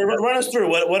 Run us through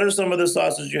what are some of the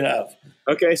sauces you have?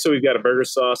 Okay, so we've got a burger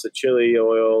sauce, a chili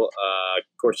oil, of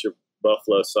course your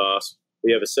buffalo sauce.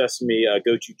 We have a sesame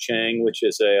gochujang, which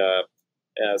is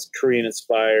as Korean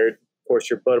inspired. Of course,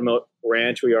 your buttermilk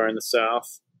ranch. We are in the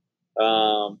South.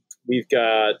 We've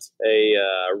got a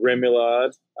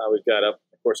remoulade. We've got, of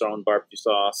course, our own barbecue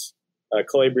sauce,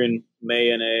 Calabrian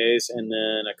mayonnaise, and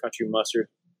then a country mustard,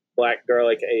 black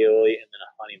garlic aioli, and then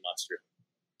a honey mustard.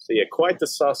 So yeah, quite the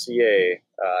saucier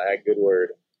at Good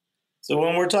Word. So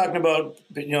when we're talking about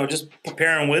just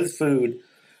preparing with food,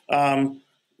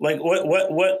 like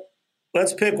what?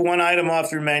 Let's pick one item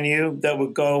off your menu that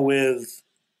would go with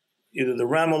either the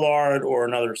remoulade or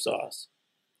another sauce.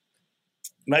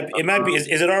 It might be. Is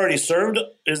it already served?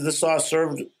 Is the sauce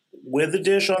served with the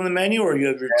dish on the menu, or you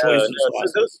have your choice of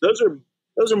sauces? Those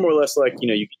are more or less like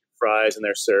you get fries and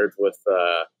they're served with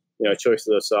a choice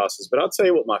of those sauces. But I'll tell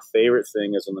you what my favorite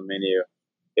thing is on the menu.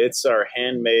 It's our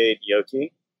handmade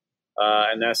gnocchi,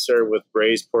 and that's served with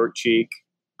braised pork cheek,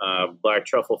 black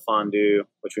truffle fondue,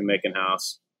 which we make in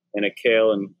house, and a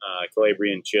kale and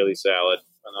Calabrian chili salad,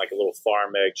 and like a little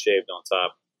farm egg shaved on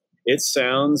top. It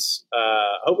sounds,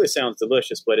 hopefully it sounds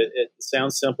delicious, but it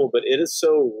sounds simple, but it is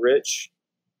so rich.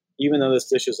 Even though this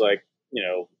dish is like,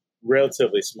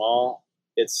 relatively small,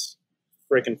 it's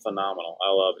freaking phenomenal.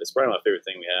 I love it. It's probably my favorite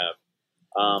thing we have.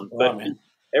 Wow, But man.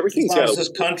 everything's It's not got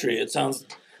just country. It sounds.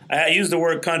 I use the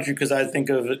word country because I think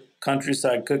of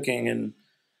countryside cooking, and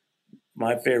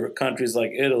my favorite countries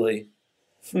like Italy.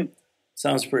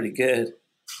 Sounds pretty good.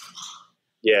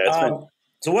 Yeah. It's been,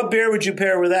 So, what beer would you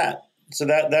pair with that? So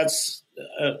that's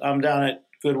I'm down at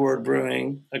Good Word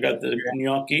Brewing. I got the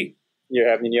gnocchi. you're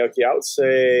having gnocchi. I would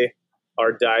say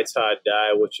our Die Todd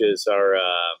Die, which is our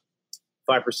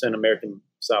 5% American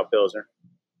style pilsner.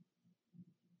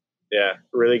 Yeah,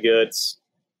 really good.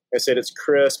 Like I said, it's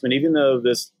crisp, and even though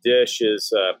this dish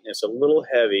is it's a little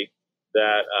heavy,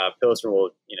 that pilsner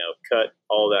will cut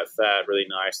all that fat really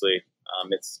nicely.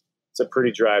 It's a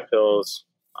pretty dry pils.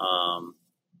 I'm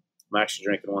actually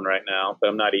drinking one right now, but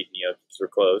I'm not eating yet because we're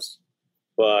close.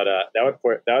 But that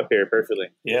would pair perfectly.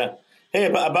 Yeah. Hey,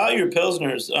 about your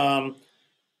pilsners,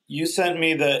 you sent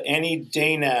me the Any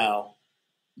Day Now,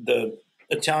 the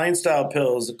Italian style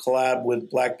pills, a collab with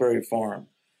Blackberry Farm.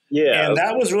 Yeah, And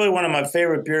that was really one of my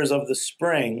favorite beers of the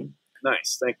spring.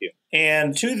 nice. Thank you.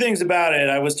 And two things about it,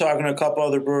 I was talking to a couple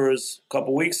other brewers a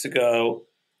couple weeks ago,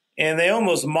 and they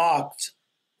almost mocked,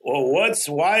 well,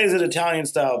 why is it Italian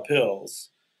style pills?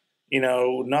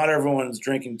 Not everyone's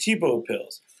drinking Tipo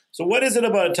pills. So what is it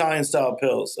about Italian style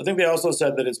pills? I think they also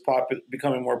said that it's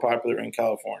becoming more popular in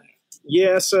California.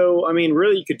 Yeah, so I mean,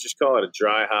 really, you could just call it a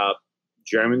dry hop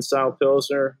German style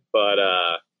pilsner. But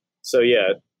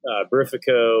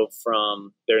Brifico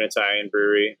they're an Italian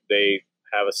brewery. They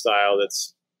have a style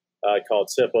that's called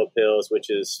Tipo pills, which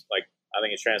is like I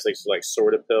think it translates to like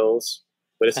sorta pills,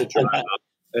 but it's a dry hop.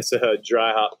 It's a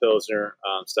dry hop pilsner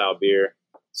style beer.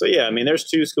 So yeah, I mean, there's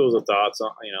two schools of thought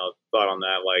on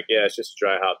that. Like, yeah, it's just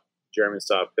dry hop German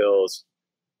style pills.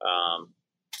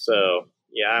 So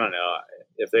yeah, I don't know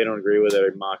if they don't agree with it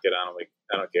or mock it.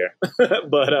 I don't care.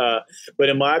 but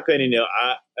in my opinion,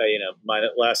 my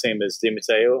last name is Di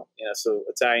Matteo. So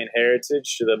Italian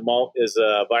heritage. The malt is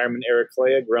Environment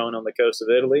Ericlea, grown on the coast of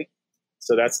Italy.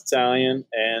 So that's Italian,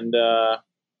 and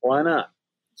why not?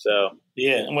 So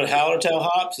yeah, and what Hallertau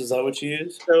hops is that what you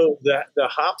use? So the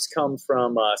hops come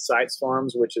from Sites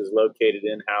Farms, which is located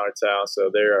in Hallertau. So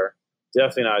they are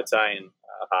definitely not Italian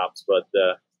hops, but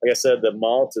like I said, the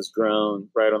malt is grown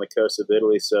right on the coast of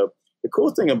Italy. So the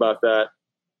cool thing about that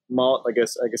malt, like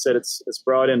I said, it's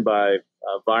brought in by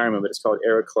Environment, but it's called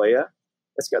Ericlea.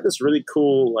 It's got this really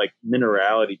cool like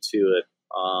minerality to it,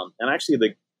 and actually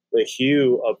the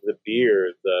hue of the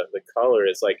beer, the color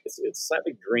is like it's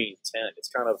slightly green tint.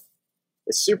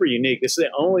 It's super unique. This is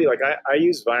the only I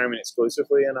use Environment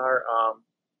exclusively in our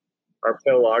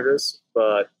pale lagers,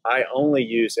 but I only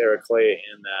use Ericlea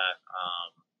in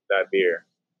that beer.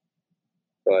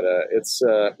 But it's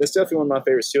definitely one of my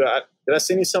favorites too. Did I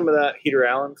send you some of that Heater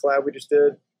Allen collab we just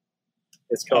did?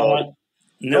 It's called.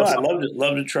 No, I'd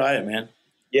love to try it, man.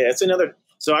 Yeah, it's another.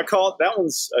 So I call it, that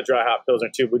one's a dry hop pilsner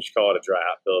too. We just call it a dry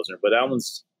hop pilsner, but that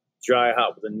one's dry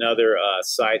hop with another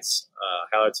Sites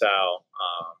Hallertau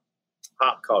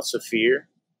hop called Saphir.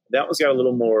 That one's got a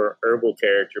little more herbal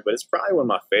character, but it's probably one of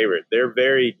my favorite. They're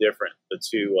very different, the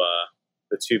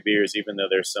two beers, even though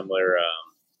they're similar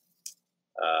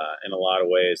in a lot of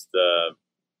ways. The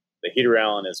Heater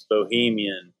Allen is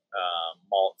Bohemian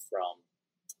malt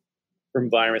from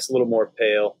Environment. It's a little more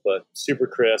pale, but super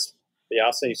crisp. But yeah,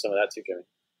 I'll send you some of that too, Jimmy.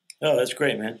 Oh, that's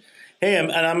great, man. Hey,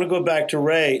 and I'm going to go back to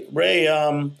Ray. Ray,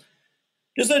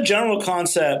 just a general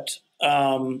concept.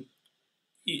 I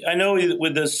know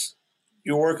with this,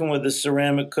 you're working with the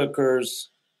ceramic cookers,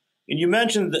 and you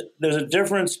mentioned that there's a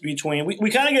difference between. We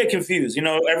kind of get confused.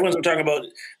 Everyone's talking about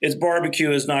it's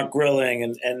barbecue is not grilling,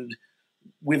 and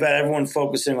we've had everyone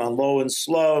focusing on low and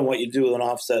slow and what you do with an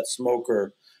offset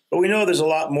smoker. But we know there's a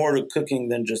lot more to cooking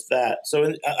than just that.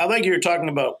 So I like you're talking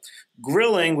about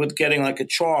grilling with getting like a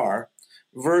char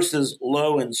versus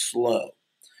low and slow.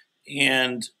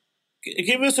 And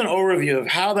give us an overview of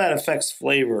how that affects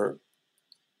flavor.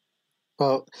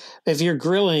 Well, if you're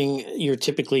grilling, you're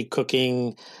typically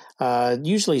cooking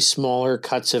usually smaller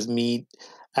cuts of meat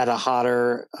at a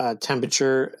hotter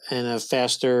temperature and a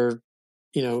faster,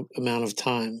 amount of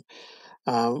time.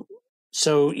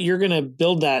 So you're going to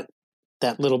build that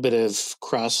little bit of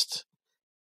crust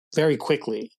very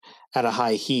quickly at a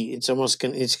high heat. It's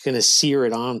going to sear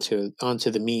it onto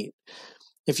the meat.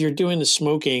 If you're doing the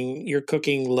smoking, you're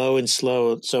cooking low and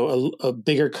slow. So a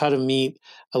bigger cut of meat,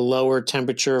 a lower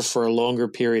temperature for a longer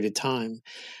period of time.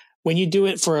 When you do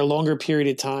it for a longer period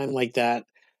of time like that,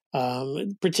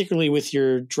 particularly with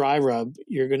your dry rub,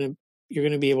 you're going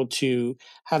to be able to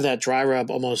have that dry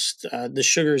rub almost, the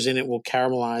sugars in it will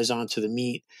caramelize onto the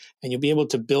meat, and you'll be able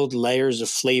to build layers of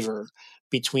flavor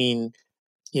between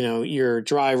your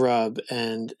dry rub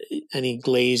and any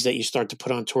glaze that you start to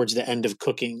put on towards the end of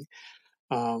cooking.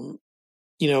 Um,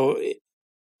 you know,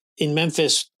 in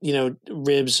Memphis,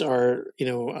 ribs are,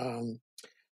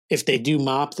 if they do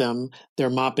mop them, they're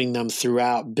mopping them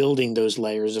throughout, building those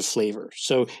layers of flavor.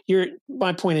 So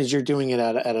my point is you're doing it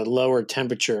at a lower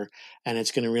temperature, and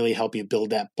it's going to really help you build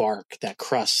that bark, that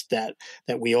crust that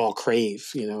we all crave,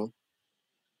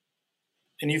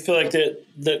 And you feel like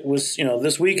that was,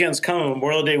 this weekend's coming,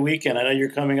 Memorial Day weekend. I know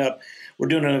you're coming up. We're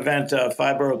doing an event,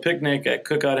 Five Borough Picnic at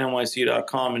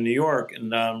cookoutnyc.com in New York.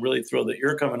 And I'm really thrilled that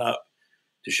you're coming up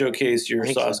to showcase your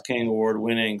Sauce King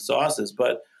award-winning sauces.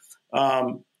 But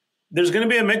there's going to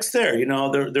be a mix there.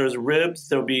 There's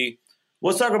ribs.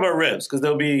 Let's talk about ribs, because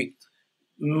there'll be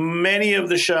many of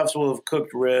the chefs will have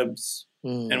cooked ribs,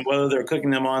 and whether they're cooking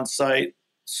them on site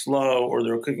slow or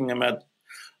they're cooking them at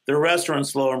their restaurant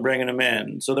slow and bringing them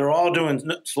in. So they're all doing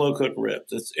slow cooked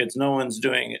ribs. It's no one's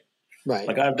doing it. Right.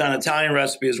 Like I've done Italian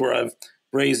recipes where I've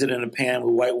braised it in a pan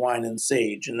with white wine and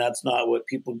sage, and that's not what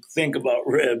people think about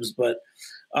ribs. But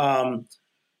how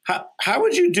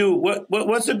would you do?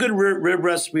 What's a good rib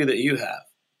recipe that you have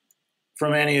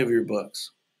from any of your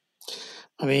books?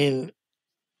 I mean,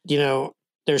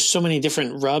 there's so many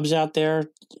different rubs out there,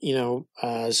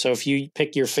 so if you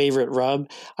pick your favorite rub,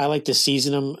 I like to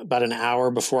season them about an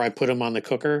hour before I put them on the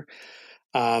cooker,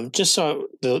 just so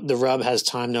the rub has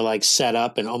time to like set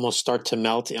up and almost start to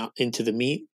melt into the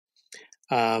meat.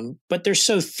 But they're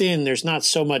so thin, there's not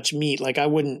so much meat. Like I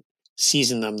wouldn't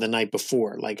season them the night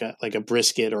before, like a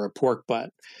brisket or a pork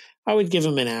butt. I would give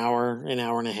them an hour and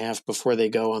a half before they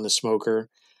go on the smoker.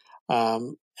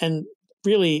 And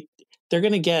really, they're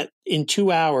going to get in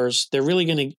 2 hours. They're really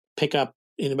going to pick up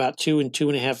in about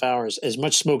 2.5 hours as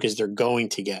much smoke as they're going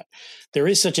to get. There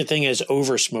is such a thing as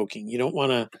over smoking. You don't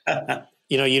want to,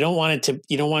 you don't want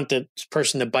the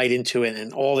person to bite into it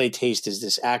and all they taste is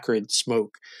this acrid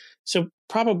smoke. So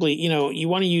probably, you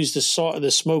want to use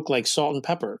the smoke like salt and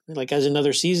pepper, like as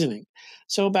another seasoning.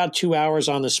 So about 2 hours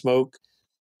on the smoke.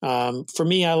 For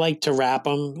me, I like to wrap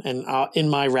them, and in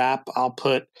my wrap, I'll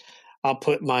put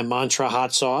my Mantra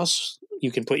hot sauce.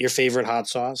 You can put your favorite hot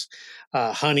sauce,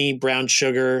 honey, brown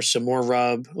sugar, some more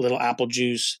rub, a little apple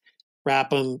juice, wrap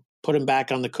them, put them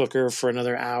back on the cooker for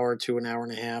another hour to an hour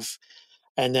and a half.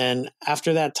 And then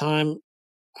after that time,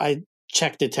 I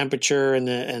check the temperature and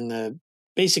the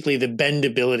basically the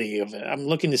bendability of it. I'm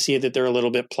looking to see that they're a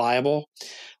little bit pliable.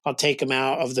 I'll take them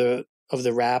out of the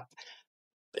wrap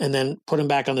and then put them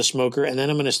back on the smoker. And then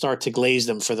I'm going to start to glaze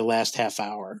them for the last half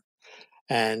hour.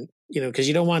 And, because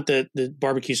you don't want the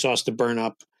barbecue sauce to burn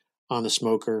up on the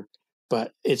smoker,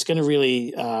 but it's going to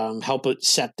really help it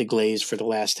set the glaze for the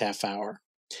last half hour.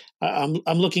 I'm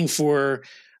looking for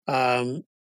a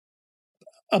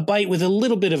bite with a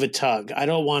little bit of a tug. I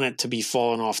don't want it to be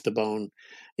falling off the bone.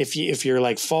 If you're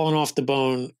like falling off the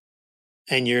bone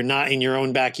and you're not in your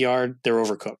own backyard, they're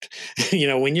overcooked.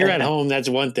 When you're at home, that's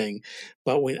one thing.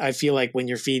 But I feel like when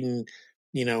you're feeding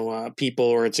people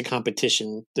or it's a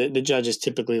competition, the judges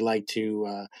typically like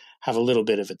to have a little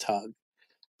bit of a tug.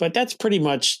 But that's pretty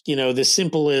much, the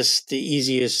simplest, the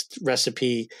easiest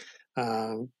recipe,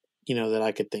 that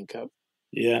I could think of.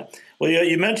 Yeah. Well,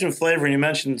 you mentioned flavor and you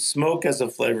mentioned smoke as a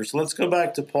flavor. So let's go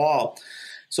back to Paul.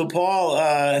 So Paul,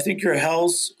 I think your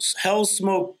Hell's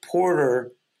Smoke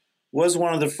Porter was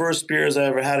one of the first beers I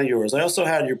ever had of yours. I also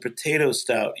had your Potato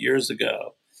Stout years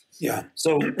ago. Yeah.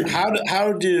 So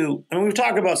we've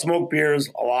talked about smoked beers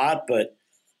a lot, but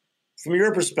from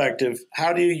your perspective,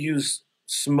 how do you use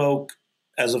smoke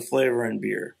as a flavor in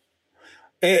beer?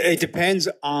 It depends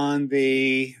on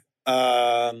the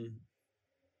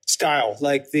style.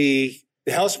 Like the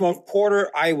Hell Smoke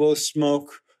Porter, I will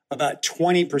smoke about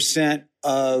 20%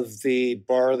 of the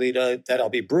barley that I'll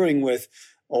be brewing with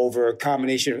over a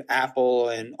combination of apple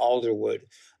and alderwood.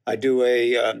 I do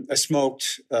a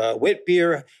smoked wit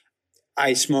beer.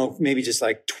 I smoke maybe just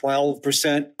like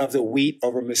 12% of the wheat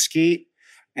over mesquite.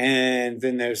 And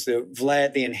then there's the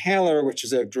Vlad the Inhaler, which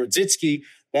is a Grodzitsky.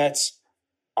 That's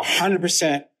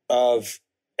 100% of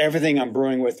everything I'm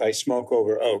brewing with, I smoke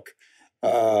over oak.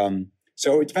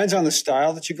 So it depends on the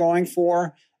style that you're going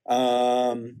for.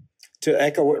 To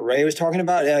echo what Ray was talking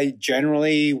about, I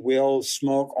generally will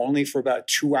smoke only for about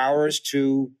 2 hours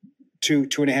to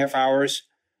 2.5 hours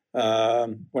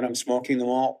when I'm smoking the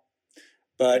malt.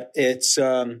 But it's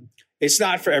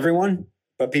not for everyone.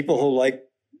 But people who like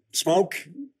smoke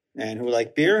and who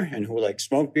like beer and who like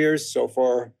smoked beers, so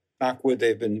far, knock wood,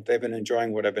 they've been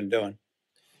enjoying what I've been doing.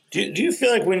 Do you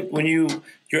feel like when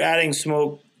you're adding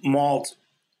smoked malt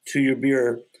to your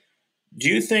beer, do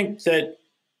you think that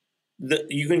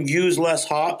you can use less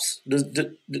hops?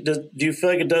 Do you feel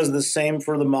like it does the same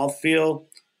for the mouthfeel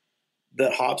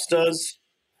that hops does?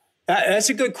 That's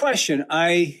a good question.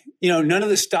 None of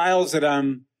the styles that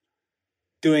I'm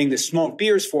doing the smoked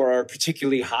beers for are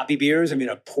particularly hoppy beers. I mean,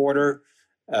 a porter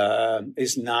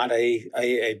is not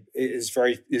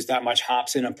there's not much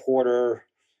hops in a porter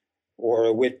or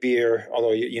a wit beer,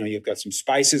 although you've got some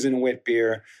spices in a wit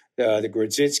beer. The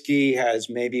Grodzisky has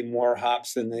maybe more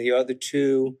hops than the other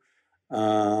two.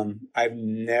 I've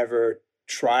never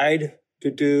tried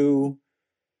to do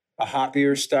a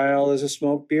hoppier style as a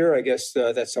smoked beer. I guess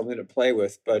that's something to play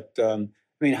with. But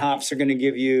hops are going to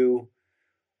give you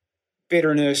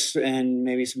bitterness and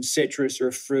maybe some citrus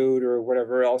or fruit or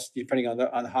whatever else, depending on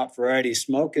the hop variety.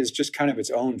 Smoke is just kind of its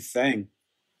own thing.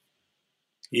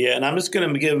 Yeah, and I'm just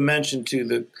going to give mention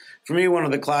to for me, one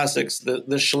of the classics, the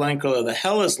Schlenkerla, the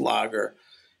Helles Lager.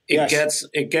 It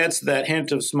gets that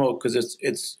hint of smoke because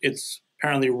it's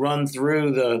apparently run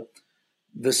through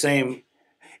the same.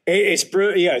 It's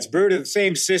brewed. Yeah, it's brewed in the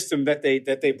same system that they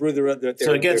brew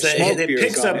so it gets it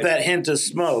picks up that hint of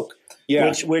smoke.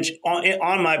 Yeah. Which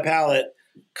on my palate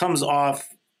comes off.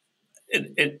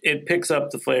 It picks up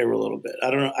the flavor a little bit. I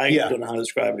don't know. I don't know how to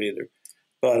describe it either,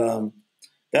 but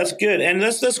that's good. And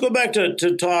let's go back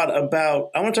to Todd about.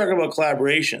 I want to talk about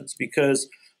collaborations because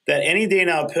that Any Day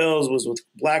Now Pills was with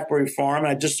Blackberry Farm.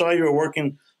 I just saw you were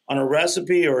working on a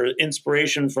recipe or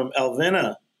inspiration from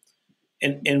Elvina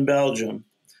in Belgium.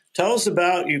 Tell us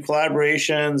about your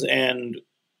collaborations and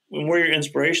where your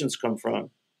inspirations come from.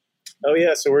 Oh,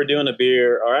 yeah. So we're doing a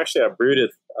beer, or actually I brewed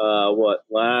it,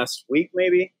 last week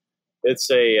maybe? It's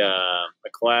a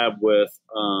collab with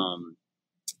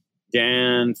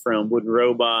Dan from Wooden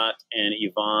Robot and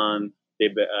Yvonne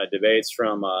Debates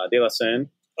from De La Seine.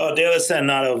 Oh, De La Seine,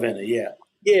 not Elvina, yeah.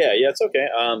 Yeah, it's okay.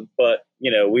 But,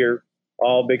 we're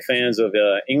all big fans of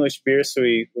English beer, so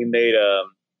we made a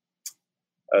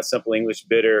simple English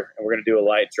bitter, and we're going to do a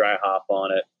light dry hop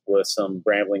on it with some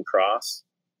Brambling Cross.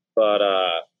 But,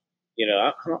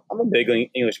 I'm a big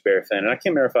English beer fan, and I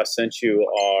can't remember if I sent you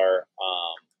our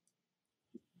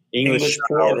English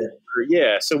porter.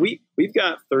 Yeah, so we've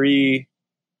got three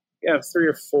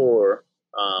or four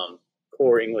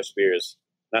core English beers.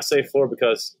 And I say four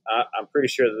because I'm pretty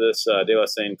sure that this De La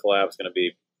Seine collab is going to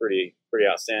be pretty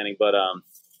outstanding. But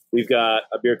we've got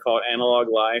a beer called Analog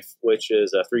Life, which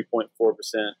is a 3.4%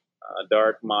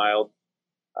 dark, mild,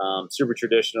 super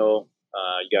traditional.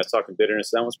 You guys talking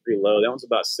bitterness. That one's pretty low. That one's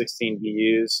about 16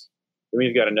 BUs. Then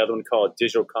we've got another one called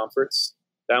Digital Comforts.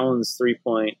 That one's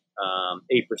 3.8%,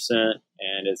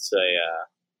 and it's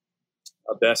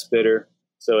a best bitter.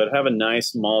 So it'd have a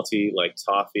nice malty, like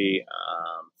toffee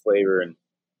flavor, and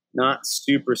not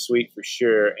super sweet for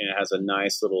sure. And it has a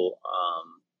nice little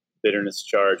bitterness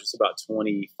charge. It's about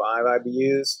 25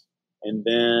 IBUs. And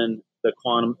then the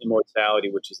Quantum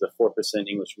Immortality, which is the 4%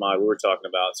 English mild we were talking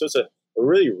about. So it's a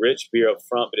really rich beer up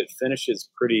front, but it finishes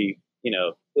pretty,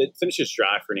 it finishes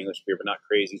dry for an English beer, but not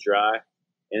crazy dry.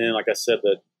 And then, like I said,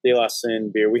 the De La Seine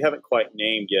beer, we haven't quite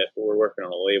named yet, but we're working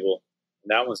on a label.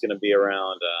 And that one's going to be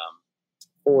around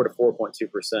 4 to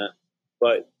 4.2%.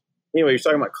 But anyway, you're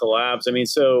talking about collabs. I mean,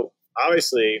 so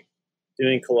obviously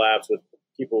doing collabs with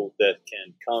people that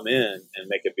can come in and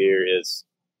make a beer is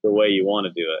the way you want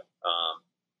to do it.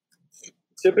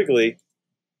 Typically,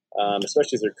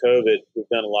 especially through COVID, we've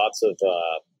done lots of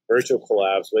virtual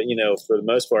collabs, but, for the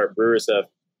most part, brewers have,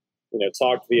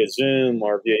 talked via Zoom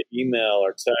or via email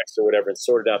or text or whatever and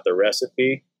sorted out the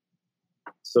recipe.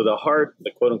 So the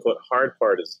quote unquote hard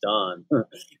part is done,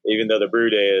 even though the brew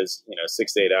day is,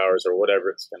 6 to 8 hours or whatever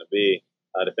it's going to be,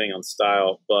 depending on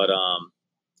style. But,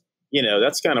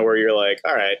 that's kind of where you're like,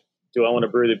 all right, do I want to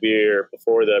brew the beer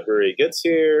before the brewery gets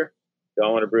here? Do I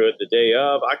want to brew it the day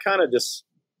of? I kind of just,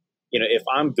 if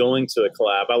I'm going to a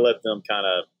collab, I let them kind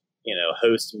of,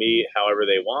 host me however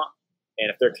they want. And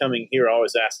if they're coming here, I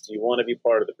always ask, do you want to be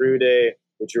part of the brew day?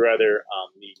 Would you rather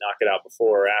me knock it out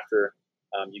before or after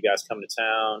you guys come to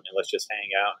town and let's just hang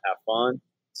out and have fun?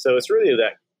 So it's really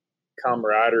that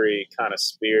camaraderie kind of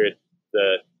spirit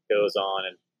that goes on.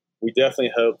 And we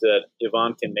definitely hope that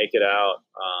Yvonne can make it out,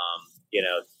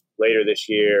 later this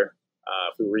year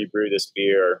if we rebrew this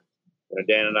beer.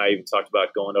 Dan and I even talked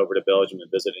about going over to Belgium and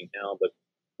visiting him. But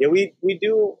yeah, we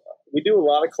do a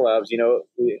lot of collabs.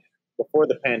 Before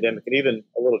the pandemic and even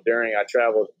a little during, I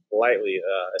traveled lightly,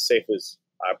 as safe as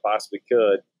I possibly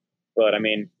could. But I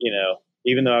mean,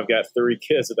 even though I've got 3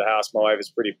 kids at the house, my wife is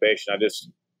pretty patient. I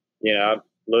just, I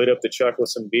load up the truck with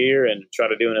some beer and try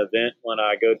to do an event when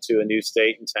I go to a new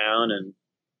state and town, and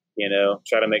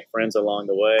try to make friends along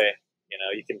the way.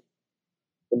 You can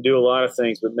do a lot of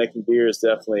things, but making beer is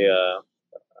definitely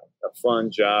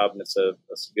fun job, and it's a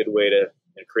good way to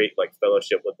create like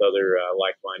fellowship with other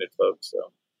like-minded folks.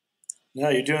 So. No,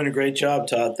 you're doing a great job,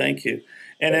 Todd. Thank you.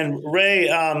 And then Ray,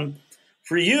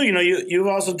 for you, you've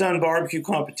also done barbecue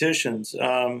competitions.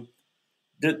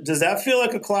 Does that feel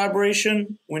like a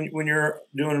collaboration when you're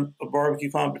doing a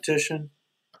barbecue competition?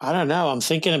 I don't know. I'm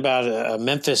thinking about a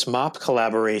Memphis Mop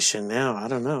collaboration now. I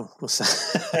don't know.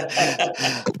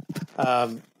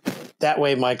 That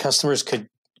way my customers could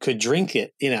drink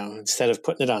it, instead of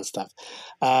putting it on stuff.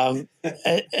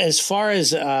 As far as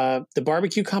the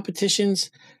barbecue competitions,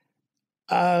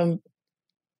 as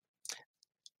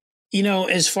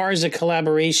far as a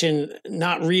collaboration,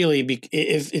 not really.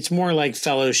 If it's more like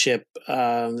fellowship,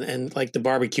 and like the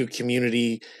barbecue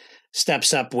community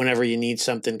steps up whenever you need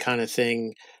something, kind of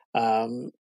thing.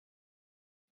 But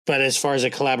as far as a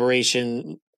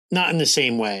collaboration, not in the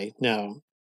same way. No,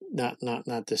 not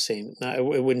the same.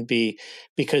 No, it wouldn't be,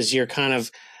 because you're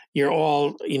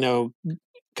all,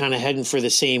 kind of heading for the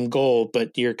same goal,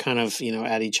 but you're kind of,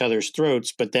 at each other's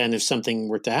throats. But then if something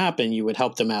were to happen, you would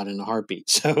help them out in a heartbeat.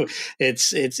 So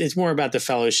it's more about the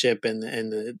fellowship and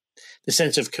the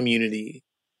sense of community,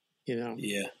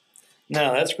 Yeah.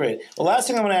 No, that's great. The last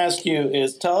thing I'm going to ask you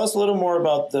is tell us a little more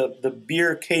about the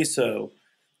beer queso,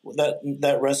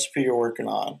 that recipe you're working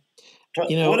on.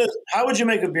 How would you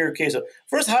make a beer queso?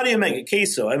 First, how do you make a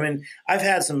queso? I mean, I've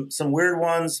had some weird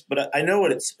ones, but I know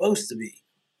what it's supposed to be.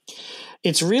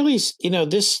 It's really,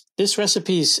 this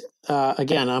recipe's,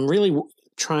 again, I'm really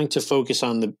trying to focus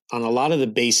on a lot of the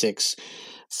basics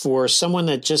for someone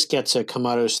that just gets a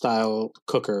Kamado style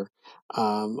cooker.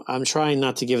 I'm trying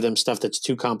not to give them stuff that's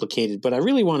too complicated, but I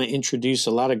really want to introduce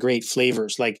a lot of great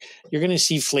flavors. Like, you're going to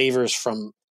see flavors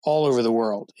from all over the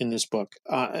world in this book.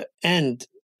 And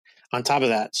on top of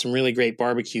that, some really great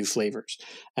barbecue flavors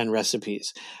and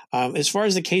recipes. As far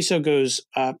as the queso goes,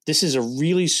 this is a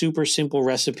really super simple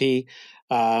recipe.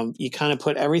 You kind of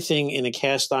put everything in a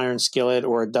cast iron skillet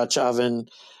or a Dutch oven.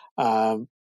 All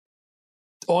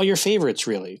your favorites,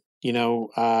 really.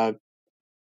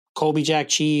 Colby Jack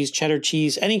cheese, cheddar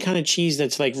cheese, any kind of cheese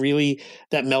that's like really,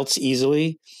 that melts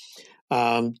easily.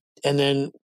 And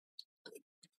then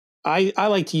I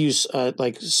like to use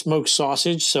like smoked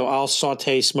sausage. So I'll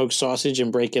saute smoked sausage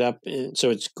and break it up so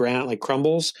it's ground, like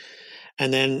crumbles.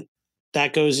 And then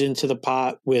that goes into the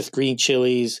pot with green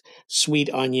chilies, sweet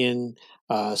onion,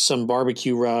 some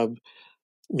barbecue rub,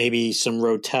 maybe some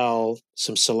rotel,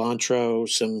 some cilantro,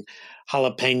 some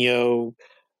jalapeno,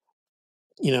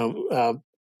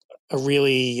 a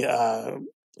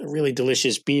really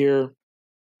delicious beer.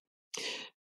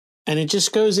 And it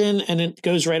just goes in and it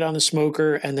goes right on the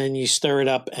smoker, and then you stir it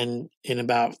up, and in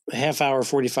about a half hour,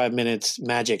 45 minutes,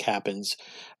 magic happens.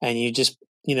 And you just,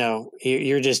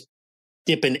 you're just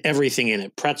dipping everything in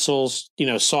it. Pretzels,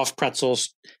 soft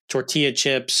pretzels, tortilla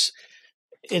chips.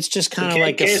 It's just kind of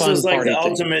like a fun like party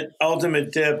the thing.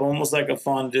 ultimate dip, almost like a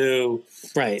fondue.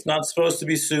 Right. It's not supposed to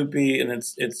be soupy, and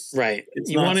it's right.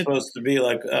 It's not supposed to be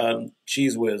like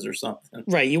Cheese Whiz or something.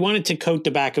 Right. You want it to coat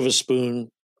the back of a spoon.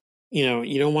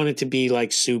 You don't want it to be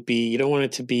like soupy. You don't want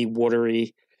it to be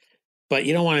watery, but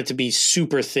you don't want it to be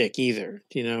super thick either.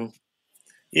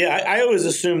 Yeah, I always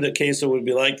assumed that queso would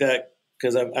be like that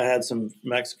because I had some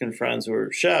Mexican friends who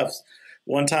were chefs.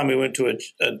 One time we went to I'm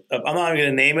not even going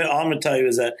to name it. All I'm going to tell you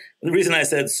is that the reason I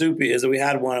said soupy is that we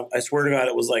had one. I swear to God,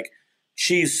 it was like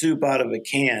cheese soup out of a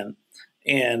can,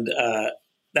 and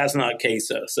that's not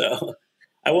queso. So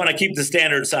I want to keep the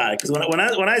standards high because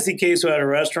when I see queso at a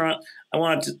restaurant, I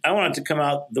want it to come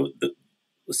out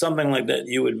something like that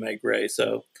you would make, Ray.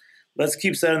 So let's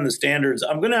keep setting the standards.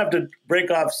 I'm going to have to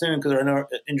break off soon because I know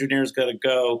engineers got to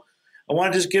go. I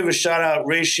want to just give a shout out,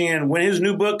 Ray Sheehan, when his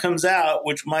new book comes out,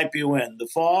 which might be when, the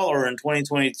fall or in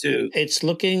 2022? It's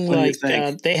looking like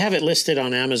they have it listed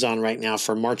on Amazon right now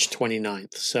for March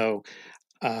 29th. So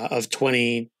of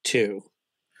 22.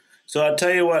 So I'll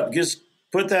tell you what, just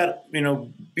put that,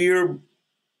 beer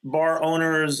bar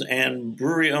owners and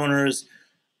brewery owners,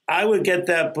 I would get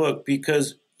that book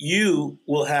because you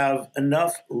will have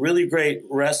enough really great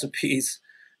recipes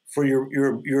for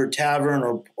your tavern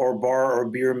or bar or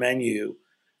beer menu.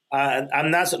 I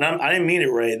didn't mean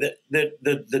it, Ray.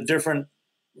 The different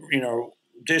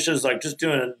dishes, like just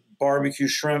doing a barbecue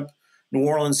shrimp, New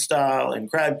Orleans style, and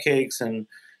crab cakes and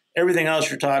everything else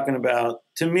you're talking about.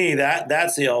 To me,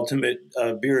 that's the ultimate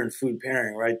beer and food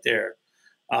pairing right there.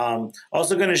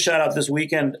 Also going to shout out this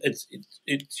weekend. This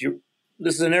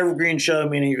is an evergreen show,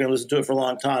 meaning you're going to listen to it for a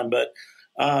long time. But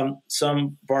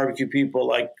some barbecue people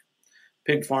like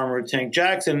Pig Farmer Tank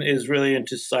Jackson is really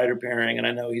into cider pairing, and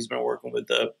I know he's been working with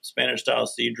the Spanish style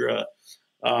Sidra.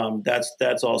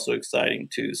 That's also exciting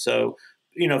too. So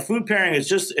food pairing is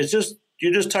just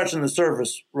you're just touching the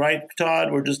surface, right,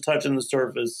 Todd? We're just touching the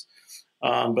surface.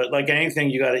 But like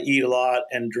anything, you got to eat a lot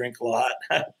and drink a lot.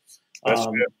 That's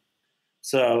good.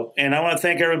 So, and I want to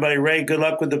thank everybody. Ray, good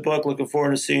luck with the book. Looking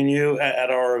forward to seeing you at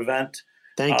our event.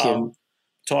 Thank you.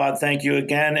 Todd, thank you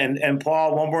again. And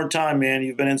Paul, one more time, man,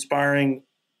 you've been inspiring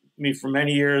me for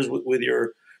many years with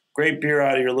your great beer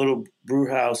out of your little brew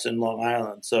house in Long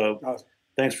Island. So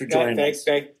thanks for joining us.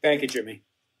 Thank you, Jimmy.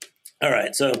 All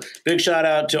right. So big shout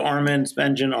out to Armin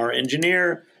Spengen, our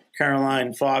engineer,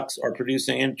 Caroline Fox, our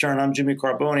producing intern. I'm Jimmy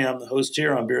Carboni. I'm the host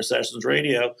here on Beer Sessions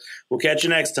Radio. We'll catch you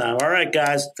next time. All right,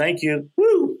 guys. Thank you.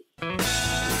 Woo!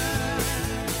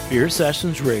 Beer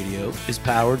Sessions Radio is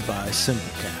powered by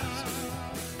Simplecast.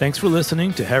 Thanks for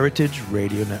listening to Heritage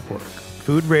Radio Network,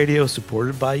 food radio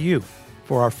supported by you.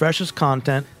 For our freshest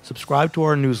content, subscribe to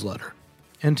our newsletter.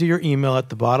 Enter your email at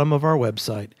the bottom of our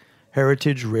website,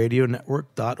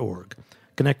 heritageradionetwork.org.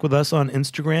 Connect with us on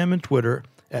Instagram and Twitter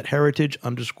at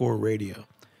heritage_radio.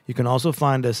 You can also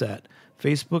find us at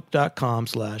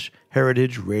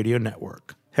facebook.com/Heritage Radio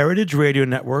Network. Heritage Radio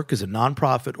Network is a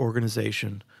nonprofit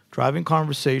organization driving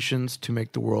conversations to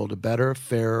make the world a better,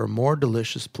 fairer, more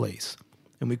delicious place.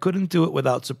 And we couldn't do it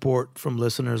without support from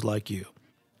listeners like you.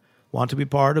 Want to be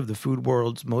part of the food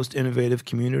world's most innovative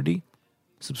community?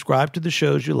 Subscribe to the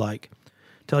shows you like.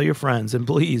 Tell your friends, and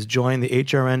please join the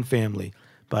HRN family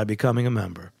by becoming a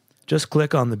member. Just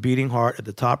click on the beating heart at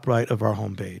the top right of our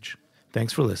homepage.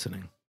 Thanks for listening.